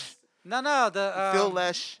 Fish, No, the Phil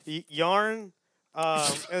Lesh, Yarn.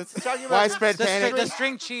 It's talking about widespread the panic.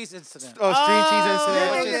 string cheese incident. Oh, string cheese You're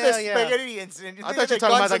incident. thinking yeah, of the yeah. spaghetti incident. You're I thinking thought you were of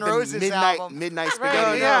talking about Guns like N' Roses the album. midnight Right,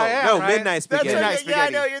 spaghetti. yeah, No, right? midnight That's spaghetti. Midnight yeah, I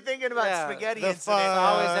spaghetti. know. You're thinking about Yeah. spaghetti the, incident.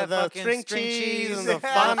 always that the fucking string string cheese cheese and the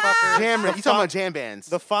motherfuckers. Jam. You talking about jam bands?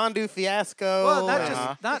 the fondue fiasco. Well, not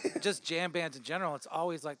Uh-huh. not just jam bands in general. It's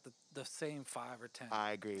always like the same 5 or 10.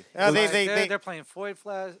 I agree. They're playing Floyd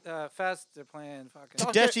Fest. They're playing fucking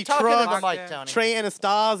Tedeschi Talking to the Trucks, mic, Tony. Trey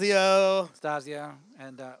Anastasio, Stasia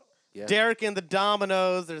and Yeah. Derek and the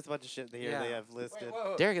Dominoes. There's a bunch of shit here Yeah. they have listed.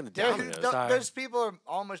 Derek and the Derek- Dominoes. Sorry. those people are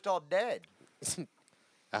almost all dead.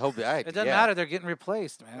 I hope that. it doesn't matter. They're getting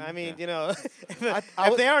replaced, man. I mean, you know, if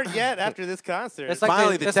would- they aren't yet after this concert, It's like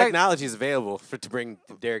Finally, they- the it's like- technology is available to bring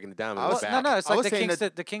Derek and the Dominoes Well, back. no, it's I like was the saying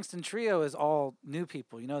that- Kingston Trio is all new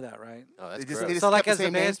people. You know that, right? Oh, that's They just- gross. they just So like kept the as the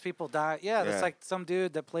same name? band's people die, yeah, Yeah. that's like some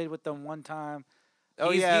dude that played with them one time.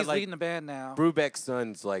 Oh, he's yeah, he's like leading the band now. Brubeck's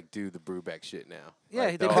sons like do the Brubeck shit now. Yeah,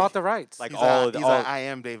 Like, they the- bought the rights. like He's all a, of the he's all, a, I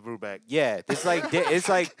am Dave Brubeck. yeah,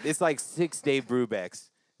 it's like 6 Dave Brubecks.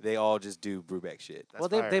 They all just do Brubeck shit. well,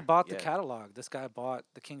 fire. they bought the Yeah. catalog. This guy bought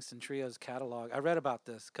the Kingston Trio's catalog. I read about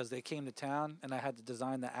this because they came to town and I had to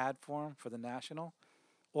design the ad for them for the National,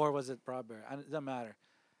 or was it Broadberry? It doesn't matter.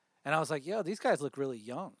 And I was like, yo, these guys look really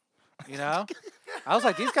young. You know, I was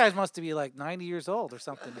like, these guys must be like 90 years old or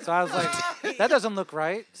something. So I was like, that doesn't look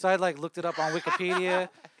right. So I like looked it up on Wikipedia.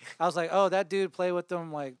 I was like, oh, that dude played with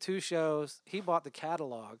them like 2 shows. He bought the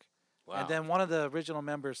catalog. Wow. And then one of the original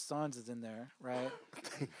members' sons is in there, right?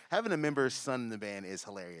 Having a member's son in the band is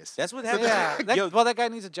hilarious. That's what happened. Yeah. Yo, Well, that guy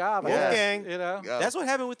needs a job. I Yeah. guess, Wolfgang. You know. Yeah. that's what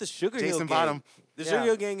happened with the Sugar Hill Jason Gang. Bottom. The Yeah. Sugar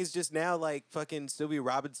Hill Gang is just now like fucking Sylvia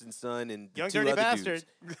Robinson's son and Young 2 Dirty other Bastard.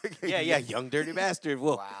 dudes. Yeah, young dirty bastard.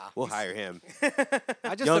 We'll Wow. we'll hire him.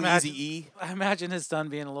 I just Young imagine. Easy E. I imagine his son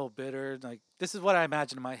being a little bitter. Like this is what I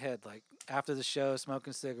imagine in my head. Like after the show,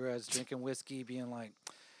 smoking cigarettes, drinking whiskey, being like,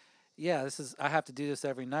 "Yeah, this is. I have to do this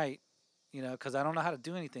every night, you know, because I don't know how to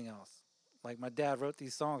do anything else. Like my dad wrote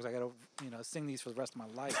these songs. I got to, you know, sing these for the rest of my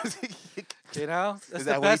life. You know, that's Is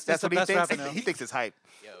the that best. that's That's the what he best thinks? revenue. He thinks it's hype.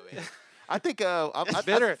 Yo, man. I think I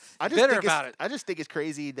bitter- I just bitter think about it's, it. I just think it's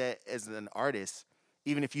crazy that as an artist,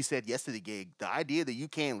 even if you said yes to the gig, the idea that you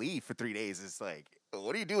can't leave for 3 days is like,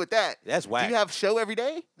 what do you do with that? That's Do whack. you have show every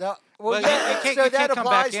day? Well, Well, yeah, you can't- so you that can't come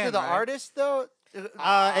back applies to in, the right? artist, though. it didn't say.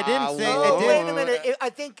 Whoa. It Wait didn't. a minute. I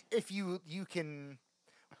think if you can.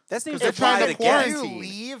 That seems 'Cause to they're trying apply to to guests. If you quarantine.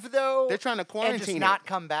 leave though, They're trying to and quarantine just it. not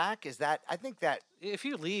come back, I think that. If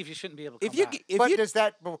you leave, you shouldn't be able to If come you back. get- if But you does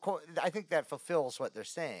that? I think that fulfills what they're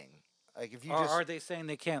saying. Like if you Or just. are they saying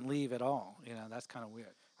they can't leave at all? You know, that's kind of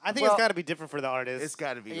weird. I think Well- it's got to be different for the artists. It's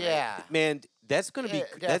got to be. right. Yeah. man, that's gonna be Yeah,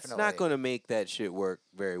 that's not definitely. gonna make that shit work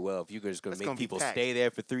very well. If you're just gonna It's make gonna be people packed. stay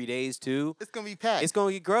there for 3 days too, It's gonna be packed. it's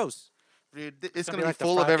gonna get gross. Dude, it's gonna gonna be be like the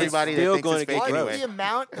full of Friday- everybody Still that thinks gonna it's get fake What's gross. anyway. the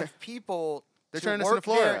amount of people They're to turning this into work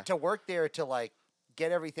there Florida. to work there to like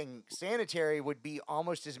get everything sanitary would be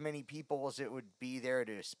almost as many people as it would be there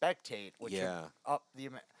to spectate, which Yeah. would up the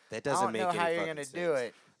amount. That I doesn't don't make know any how you're fucking gonna sense. do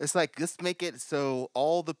it. It's like let's make it so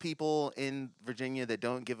all the people in Virginia that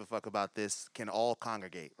don't give a fuck about this can all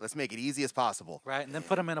congregate. Let's make it easy as possible. Right, and then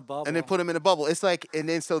put them in a bubble. And then put them in a bubble. It's like, and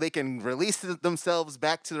then so they can release themselves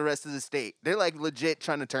back to the rest of the state. They're like legit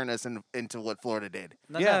trying to turn us into what Florida did.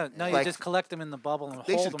 No, Yeah, no, you like- just collect them in the bubble and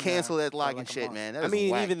They hold should them cancel there that for locking like a shit, month. man. That I is mean,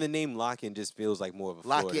 whack. even the name lock-in just feels like more of a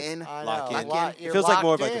Lock Florida. you in. I Lock know. in. Lo- It you're feels like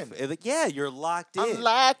more of locked like in. yeah, you're locked in. I'm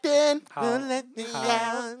locked in. How? Don't let me How?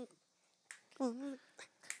 down.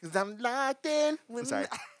 'Cause I'm locked in. I'm sorry.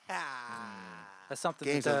 That's something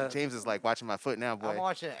James, that, James is like watching my foot now, boy. I'm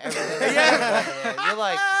watching everything. Yeah. You're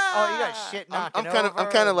like, oh, you got shit knocking I'm kind of, over.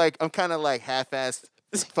 I'm kind of like half-assed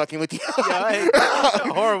fucking with you.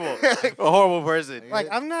 Horrible, a horrible person. Like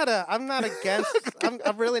I'm not against.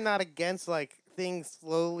 I'm really not against like things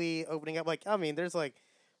slowly opening up. Like I mean, there's like,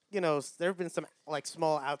 there have been some like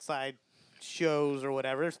small outside shows or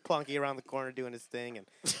whatever. There's Plunky around the corner doing his thing, and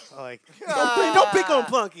like Don't pick on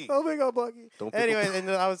Plunky. oh my god, Plunky. Don't pick Anyway, and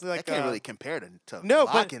I was like, I can't really compare to no,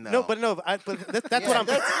 locking, but though. no, but no, that's Yeah, what I'm.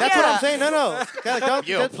 that's- That's what I'm yeah. saying. No. Don't-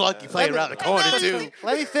 Yo, just- Plunky playing around the corner too.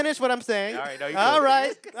 Let me finish what I'm saying. All right, no, you All go.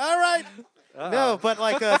 right. No, but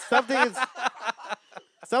like something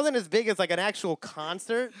as big as like an actual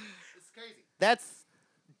concert. It's crazy. That's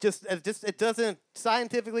just it doesn't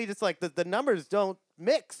scientifically just like the numbers don't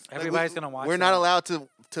mix. everybody's gonna watch. We're not that. allowed to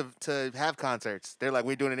have concerts. They're like,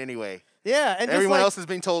 we're doing it anyway. Yeah, and Everyone just else is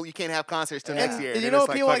being told you can't have concerts till next year. And you They're know just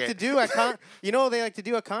what people fuck like to it. do at they like to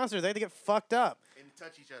do at concerts. They like to get fucked up, And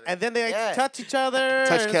touch each other. and then they like Yeah. to touch each other.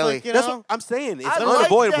 Touch and it's Kelly. Like, you That's know, what I'm saying. It's I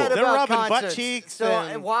unavoidable. Like that They're about rubbing butt concerts. cheeks So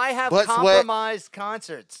and why have butt sweat. compromised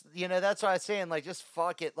concerts? That's what I was saying. Like, just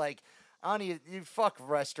fuck it. Like, I don't need you fuck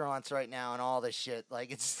restaurants right now and all this shit.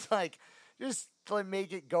 Like, it's like just like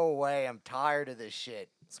make it go away. I'm tired of this shit.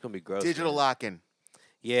 It's gonna be gross. Digital man. lock-in.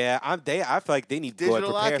 Yeah, I feel like they need to go and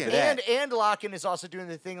Digital prepare lock-in. for that. And Lock-in is also doing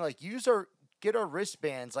the thing like get our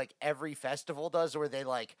wristbands like every festival does, where they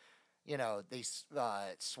like. They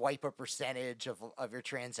swipe a percentage of your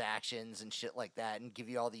transactions and shit like that, and give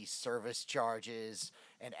you all these service charges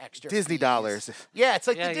and extra Disney fees. dollars. Yeah, it's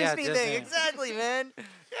like Yeah, the yeah, Disney Disney. thing, exactly, man. Yeah,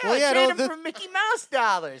 Well, yeah, trade no, them for Mickey Mouse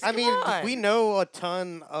dollars. I Come mean, on. we know a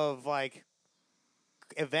ton of like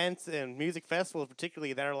events and music festivals,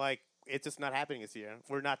 particularly that are like, it's just not happening this year.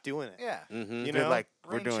 We're not doing it. Yeah, Mm-hmm. You They're know, like,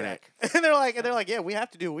 we're Rain doing check. it. and they're like, yeah, we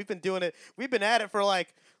have to do it. We've been doing it. We've been at it for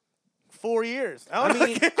like 4 years. I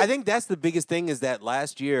mean, I think that's the biggest thing is that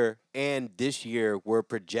last year and this year were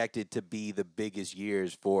projected to be the biggest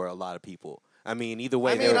years for a lot of people. I mean, either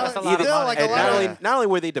way, I they mean, were that's a lot of either- money. like a and lot not of- only not only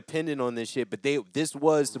were they dependent on this shit, but this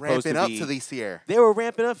was supposed Ramping to up be. to this year. They were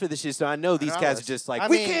ramping up for this shit, so I know these know cats are this. just like, I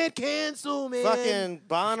we mean, can't cancel, man. fucking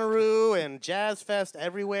Bonnaroo and Jazz Fest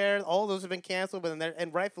everywhere. All those have been canceled,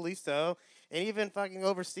 and rightfully so. And even fucking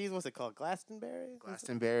overseas, what's it called? Glastonbury?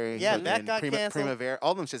 Glastonbury. Yeah, fucking that got canceled. Primavera.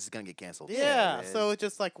 All them shits is gonna get canceled. Yeah. man. So it's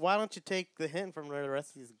just like, why don't you take the hint from the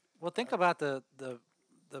rest of these? Well, think about the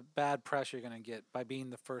bad press you're gonna get by being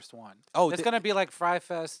the first one. Oh, it's the- gonna be like Fry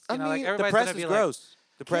Fest. You I know, like mean, the the everybody's press gonna is be gross.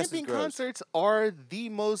 The press is Camping gross. concerts are the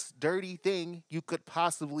most dirty thing you could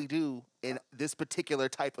possibly do in this particular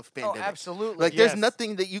type of oh, pandemic. absolutely. Like, Yes. there's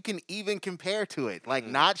nothing that you can even compare to it. Like,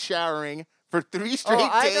 not showering for 3 straight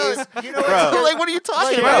I days. know. You know Bro. what? Like, what are you talking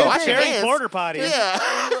Like, about? bro, Wash your sharing hands. porter potties.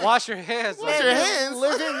 Yeah. like, wash your hands. Wash like- your hands.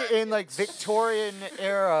 Living in like Victorian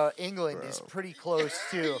era England is pretty close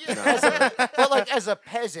to, but like as a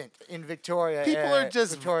peasant in Victoria, People era, are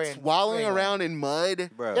just Victorian wallowing England. around in mud.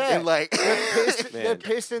 Bro. Yeah. And, like, The Man.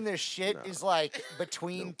 piss in their shit is like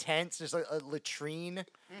between tents. There's like a latrine.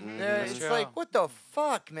 There. That's It's true. like what the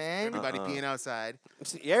fuck, man. everybody Uh-uh. peeing outside.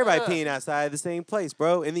 See, everybody peeing outside the same place,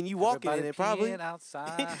 bro. And then you walk in Everybody it probably. peeing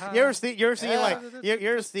outside. You ever see? You ever seen Yeah. like? You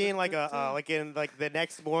ever seen like a like in like the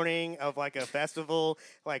next morning of like a festival,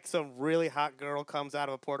 like some really hot girl comes out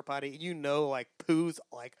of a porta potty, like poos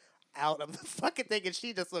like out of the fucking thing, and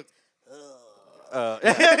she just looks.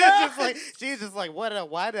 She's just like, what?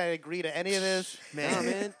 Why did I agree to any of this?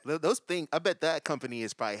 Man, those things. I bet that company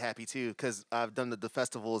is probably happy too, because I've done the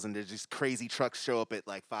festivals and there's just crazy trucks show up at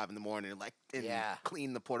like 5 in the morning, like and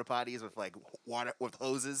clean the porta potties with like water with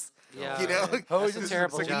hoses. Yeah. You know, That's a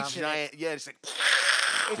terrible it's like job. a giant. Yeah, it's like.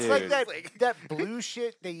 It's Dude. like that blue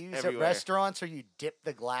shit they use Everywhere. at restaurants where you dip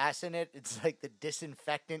the glass in it. It's like the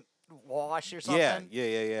disinfectant wash or something.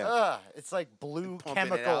 Yeah. Ugh, it's like blue Pumping it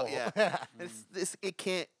chemical. out, yeah.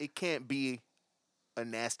 It can't be a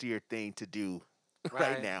nastier thing to do right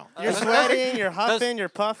Right. now. You're sweating, you're huffing, you're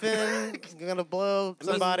puffing. You're gonna blow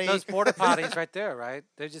somebody. Those porta potties right there, right?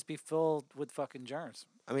 They'd just be filled with fucking germs.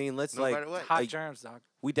 I mean, let's No like, matter what. Hot like, germs, dog.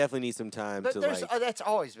 we definitely need some time But to there's, like that's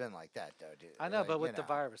always been like that, though, dude. I know, Like, but you with the know.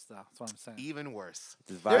 virus, though, that's what I'm saying. Even worse.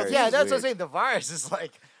 this There's- virus. yeah, is that's what I'm weird. saying. The virus is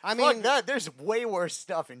like, I fuck mean- that. There's way worse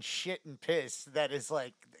stuff in shit and piss that is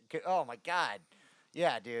like, oh my god.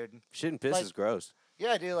 Yeah, dude. Shit and piss like- is gross.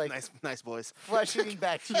 Yeah, dude, like Nice boys. flesh-eating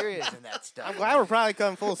bacteria in that stuff. I'm glad we're probably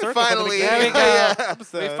coming full circle. Finally, for the beginning there we of go. the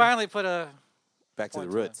episode. We finally put a Back to the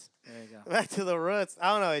point roots. There you go. Back to the roots.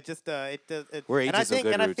 I don't know. It just it does. We're And I ages of think,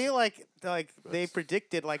 good and I roots. feel like they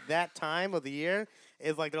predicted like that time of the year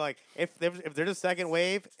is like they're like if there's a second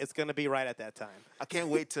wave, it's gonna be right at that time. I can't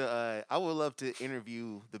wait to. I would love to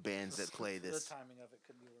interview the bands that play The this. timing of it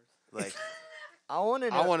could be worse. Like, I want to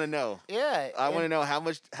know. I want to know. Yeah. I want to and- know how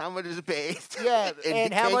much is it paid. Yeah,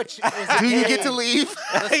 and how can- much is it Do you get paid? to leave?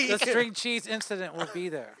 The string cheese incident will be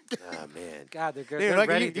there. Oh man. God, they're good. Dude, They're like,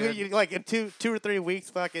 ready, you, dude. you, like in two or 3 weeks,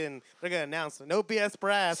 fucking, they're gonna announce no BS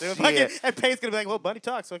brass. And, Shit. and Payne's gonna be like, "Well, Bunny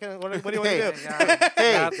talks. What do you want to Hey. do?" Yeah,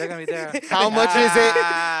 Hey. yeah, they're gonna be there. How much is it?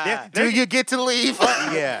 Yeah, Do you get to leave?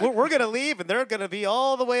 Yeah. we're gonna leave, and they're gonna be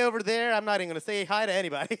all the way over there. I'm not even gonna say hi to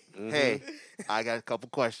anybody. Hey, I got a couple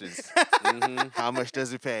questions. How much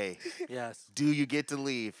does it pay? Yes. Do you get to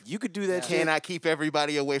leave? You could do that shit. Can I keep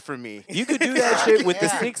everybody away from me? You could do that shit with Yeah.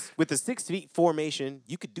 the 6 feet formation.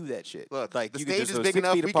 You could do that shit. Look, like the you could stage just is go big 6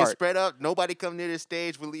 enough. feet We can apart. spread up. Nobody come near the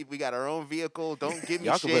stage. We leave. We got our own vehicle. Don't give me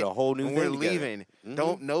Y'all shit. could put a whole new when thing we're together. leaving. Mhm.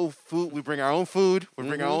 Don't no food. We bring our own food. We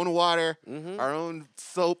bring our own water. Our own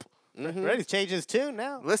soap. Ready to change his tune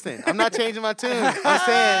now. Listen, I'm not changing my tune. I'm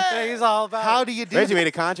saying, Yeah, he's all about how it. do you do? Reggie that? made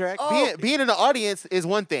a contract. Being in the audience is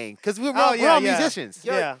one thing because we're Oh, all yeah, yeah. musicians.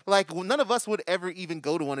 Yeah. Like none of us would ever even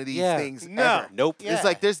go to one of these Yeah. things. No. Ever. Nope. Yeah. It's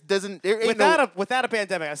like there ain't no. Without a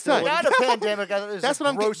pandemic, I still Son, wouldn't. Without a pandemic, That's that's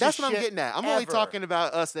what I'm getting at. I'm only talking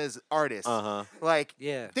about us as artists. Uh-huh. Like,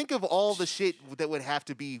 Yeah. think of all the shit that would have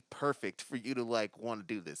to be perfect for you to like want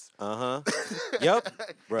to do this. Uh-huh. Yep.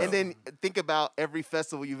 Bro. And then think about every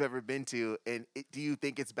festival you've ever been to, and do you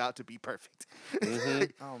think it's about to be perfect?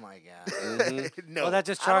 Oh my god. No. Well, that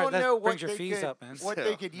just I don't that know brings what your they fees could, up, man. what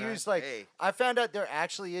they could use. Like, Hey. I found out there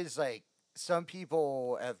actually is like some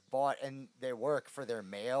people have bought and they work for their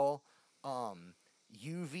mail,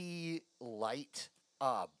 UV light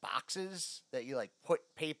boxes that you like put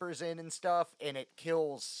papers in and stuff, and it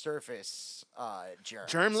kills surface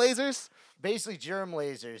germs. Germ lasers? Basically, germ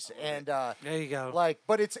lasers, and There you go. like,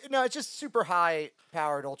 but it's just super high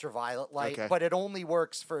powered ultraviolet light, Okay. but it only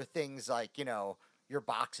works for things like your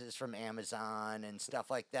boxes from Amazon and stuff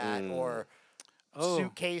like that, or Oh.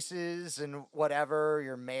 suitcases and whatever,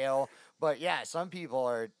 your mail. But yeah, some people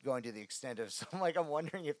are going to the extent of I'm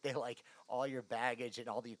wondering if they like all your baggage and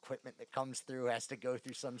all the equipment that comes through has to go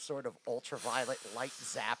through some sort of ultraviolet light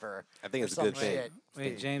zapper. I think or it's a good some thing. shit.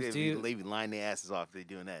 Wait, James, They do you? be lying their asses off if they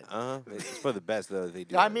doing that. Uh-huh. It's for the best though. They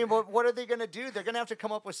do. I that. mean, what are they gonna do? They're gonna have to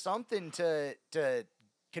come up with something to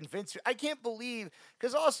convince you. I can't believe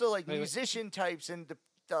because also like Wait. musician types and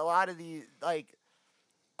a lot of the like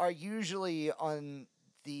are usually on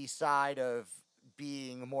the side of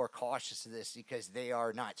being more cautious of this because they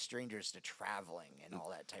are not strangers to traveling and all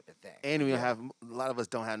that type of thing. And we don't have a lot of us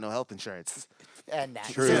don't have no health insurance. And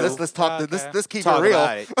that's True. So Yeah. let's talk. Okay. Let's keep Talk it real.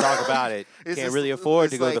 about it. Talk about it. It's Can't just- really afford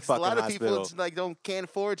to it's go to the like, fucking a lot of hospital. people just, like can't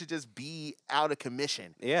afford to just be out of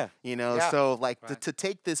commission. Yeah. You know, Yeah. so like Right. to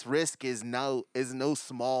take this risk is no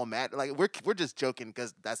small matter. Like we're just joking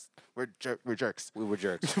because we're jerks. We were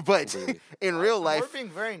jerks. But Completely. in real we're life, being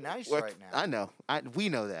very nice we're- right now. I know, we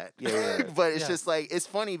know that. Yeah. But it's Yeah. just like it's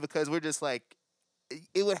funny because we're just like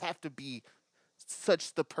it would have to be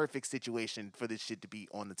such the perfect situation for this shit to be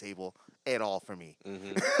on the table at all for me.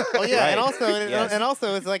 Oh yeah, and Right. also Yes. and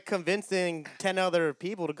also it's like convincing 10 other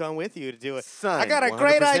people to come with you to do it. Son, I got a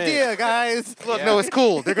great 100%. idea, guys. Look, no, it's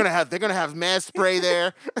cool. They're gonna have mad spray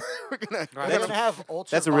there. We're gonna. Right. They're gonna have ultraviolet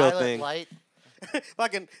That's a real thing. light.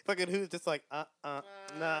 fucking who's just like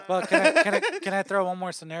nah. Well, can I throw one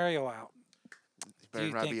more scenario out? Better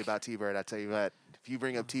you not be think- about T-Bird. I tell you what. If you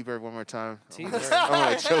bring up T-Bird one more time, T-Bird. I'm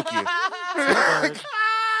gonna choke you. T-Bird.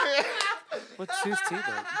 Who's T-Bird?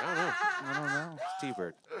 I don't know. I don't know. It's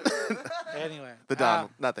T-Bird. Anyway. The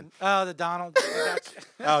Donald, nothing. Oh, the Donald.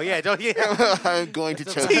 Oh yeah, don't yeah. I'm going to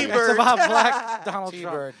choke It's you. about black Donald Trump.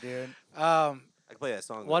 T-Bird, dude. I can play that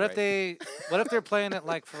song. What though, if they're playing it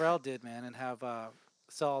like Pharrell did, man, and have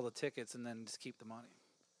sell all the tickets and then just keep the money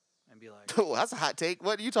and be like, Oh, that's a hot take.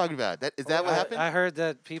 What are you talking about? Is that what happened? I heard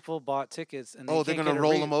that people bought tickets and They're can't gonna get a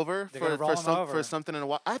roll them over they're gonna roll 'em for over. something in a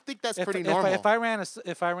while. I think that's pretty if normal. if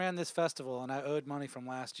I ran this festival and I owed money from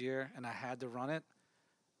last year and I had to run it,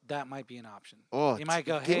 that might be an option. Oh, you might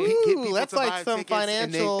go, get, hey, get people that's to like buy some tickets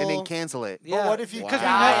and then financial- cancel it. yeah. what if you Because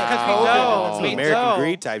Wow. we Some know, American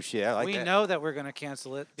Greed type shit. I like we that. know that we're gonna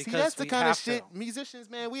cancel it because See, that's the we kind of have shit to. musicians,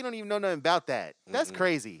 man. We don't even know nothing about that. That's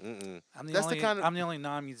crazy. Mm-mm. I'm the that's the only kind of- I'm the only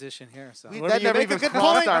non-musician here, so We, Well, that you never make a even good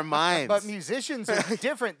crossed point. our minds. But musicians are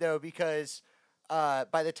different though because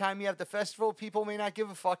by the time you have the festival, people may not give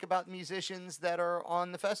a fuck about musicians that are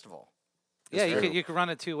on the festival. yeah, true. you could run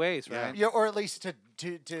it two ways, Yeah. right? Yeah, or at least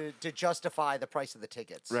to justify the price of the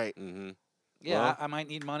tickets. right. Mm-hmm. Yeah, Well- I might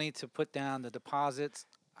need money to put down the deposits.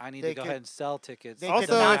 I need They to go could- ahead and sell tickets. They Also,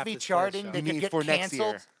 could not if- be After the charting. show. They You could mean get for next year?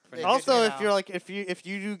 canceled. For They next could, Also, you if know. you're like, if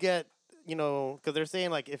you do get, because they're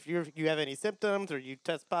saying like, if you have any symptoms or you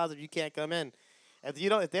test positive, you can't come in. If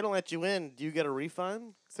they don't let you in, do you get a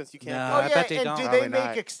refund since you can't? No. Oh come? I yeah, bet they and don't. do they Probably make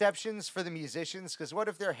not. exceptions for the musicians? Because what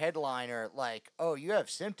if their headliner like, oh, you have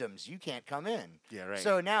symptoms, you can't come in. Yeah, right.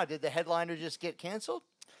 So now, did the headliner just get canceled?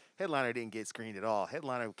 Headliner didn't get screened at all.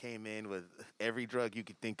 Headliner came in with every drug you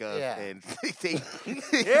could think of, Yeah. and they,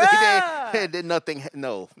 Yeah. they did nothing.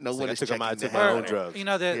 No Like one I is took 'em checking out, I took that. my Or, own drugs. You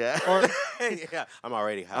know that, Yeah. or yeah, I'm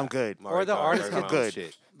already high. I'm good. I'm Or already the high. artist I'm could- on good.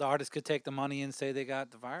 Shit. the artist could take the money and say they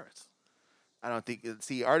got the virus. I don't think.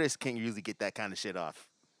 See, artists can't usually get that kind of shit off.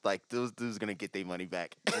 Like those dudes gonna get their money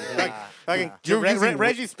back. Like, You're using-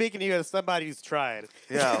 Reggie's speaking to you as somebody who's tried.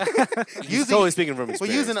 Yeah. He's totally speaking from Well,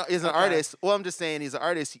 experience. using as an artist, well, I'm just saying, as an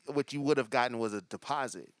artist, what you would have gotten was a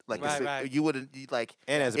deposit. Like, Right, it's- right. you would like,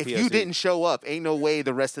 And as a if POC. you didn't show up, ain't no way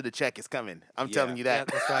the rest of the check is coming. I'm Yeah. telling you Yeah, that.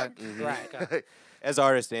 that's right. Right. Okay. as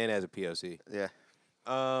artist and as a POC. Yeah.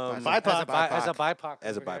 Um, BIPOC. As a BIPOC.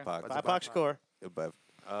 as a over here. BIPOC. BIPOC score. But,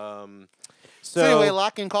 So, anyway,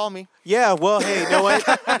 lock and call me. yeah, well, hey, you know what?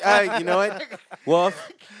 You know what? Well,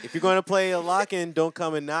 if you're going to play a lock-in, don't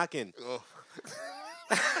come and knocking.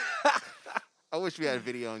 I wish we had a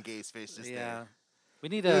video on Gabe's face just Yeah. then. We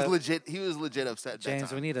need He was a legit. He was legit upset. That James.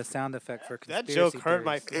 time. We need a sound effect for That conspiracy joke hurt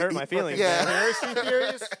my theories. feelings. Yeah. man. Conspiracy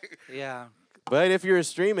theories? Yeah. But if you're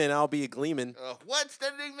streaming, I'll be a gleaming. What?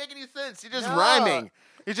 That didn't make any sense. You're just No. rhyming.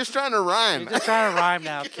 You're just trying to rhyme. You're just trying to rhyme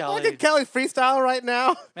now, Look Kelly. at Kelly freestyle right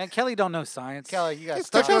now. Man, Kelly don't know science. Kelly, you got to He's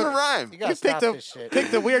still stop. trying to rhyme. You got to You stop this shit.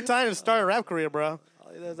 picked a weird time to start a rap career, bro.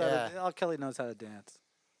 All, he knows how to- Yeah. all Kelly knows how to dance.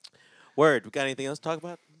 Word. We got anything else to talk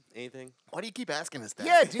about? Anything? Why do you keep asking us that?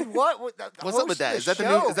 Yeah, dude, what? What's up with that? Is that the new-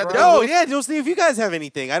 show, is that the bro. new- Oh, yeah, you'll see if you guys have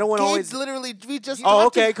anything. I don't want to Gabe's always... literally. We just. Oh,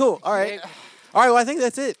 talked to- okay, cool. All right. All right, well, I think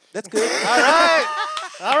that's it. That's good. All right.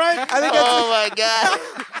 All right. I think that's Oh my god.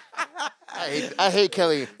 I hate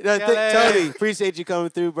Kelly. Kelly. Tony, appreciate you coming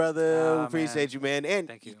through, brother. Oh, We appreciate you, man. And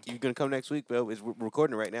Thank you. You're gonna come next week, bro. We're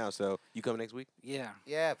recording it right now, so you come next week. Yeah.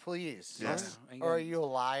 Yeah, please. Yes. Or are you a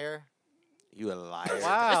liar? You a liar.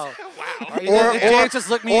 Wow. Are you, Or- James just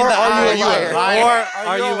looked me in the are eye. you a liar? Or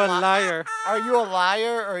are you you a a li- liar? are you a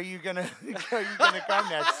liar, or are you gonna come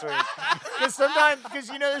next week? Because sometimes,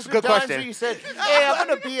 you know, there's been Good times question. where you said, "Hey, I'm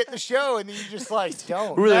gonna be at the show," and then you just like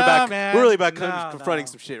don't. We're really No, about man. we're really about No, confronting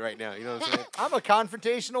no. some shit right now. You know what I'm saying? I'm a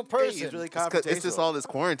confrontational person. He's really It's 'cause- it's just confrontational. all this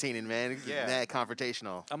quarantining, man. It's Yeah. Mad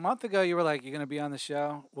confrontational. A month ago, you were like, "You're gonna be on the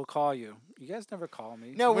show. We'll call you." You guys never call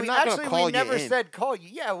me. No, We're we not gonna actually call we you never in. said call you.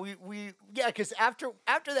 Yeah, we because after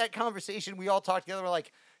that conversation, we all talked together. We're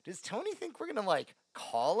like, does Tony think we're gonna like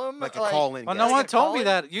call him? Like a call-in Well, guest. no Like one a told me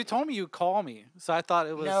call-in? that. You told me you'd call me, so I thought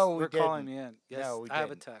it was No, we we're calling didn't. me in. Yes, No, we I have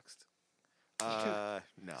a didn't. text. No.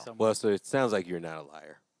 Somewhere. Well, so it sounds like you're not a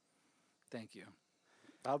liar. Thank you.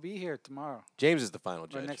 I'll be here tomorrow James is the final or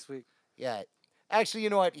judge. next week. Yeah, actually, you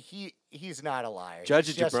know what? He's not a liar. Judge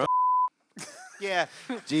He's it, just Jabron. Yeah.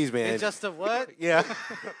 Jeez, man. It's just a what? yeah.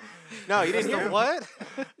 No, you didn't Just hear a what?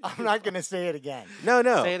 I'm not gonna say it again. No,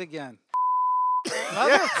 no. Say it again.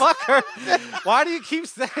 Motherfucker. Why do you keep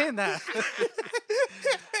saying that?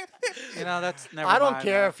 You know, that's never I don't mind,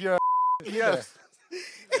 care man. if you're. either.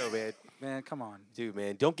 No, man. Man, come on. Dude,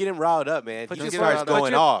 man. Don't get him riled up, man. Put He your just boy- starts put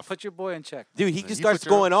going your- off. Put your boy in check. Dude, he just you starts put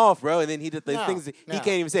your- going off, bro, and then the No, things that he no. can't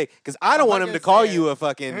even say. Because I don't I'm want not him to gonna call say you it. a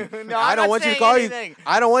fucking. No, I I'm don't not want you to saying call anything. you.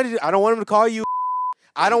 I don't want him to call you.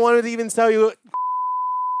 I don't want him to even tell you.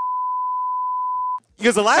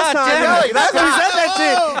 Because the last God time, damn it. last time he said that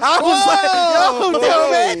shit, I was like, yo,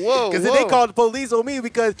 man. Because then they called the police on me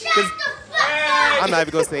because I'm not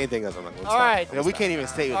even going to say anything else. I'm not going to All right. Yeah, we can't even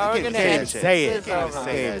say it. All right, We we're can't gonna even end say it. that shit. Say it. Can't even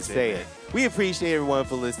Can't even say say that it. We appreciate everyone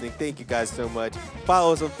for listening. Thank you guys so much.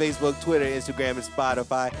 Follow us on Facebook, Twitter, Instagram, and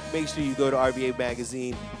Spotify. Make sure you go to RVA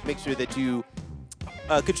Magazine. Make sure that you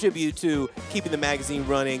contribute to keeping the magazine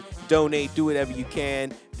running. Donate. Do whatever you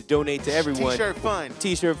can. Donate to everyone. T-shirt fun.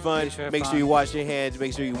 T-shirt fun. T-shirt Make fun. sure you wash your hands.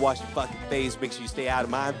 Make sure you wash your fucking face. Make sure you stay out of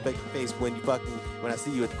my fucking face when I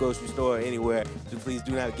see you at the grocery store or anywhere. So please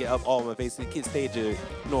do not get up all in my face. Kids, stay at your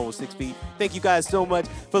normal 6 feet. Thank you guys so much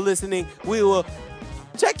for listening. We will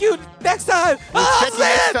check you next time. Check you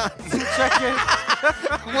next time. Check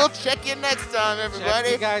it. We'll check you next time, Check everybody.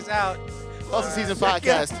 you guys out. Hustle Season Check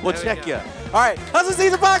ya. Podcast. We'll There we check go. you. All right. Hustle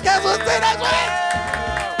Season Podcast. We'll see you next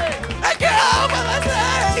week. Thank you for listening.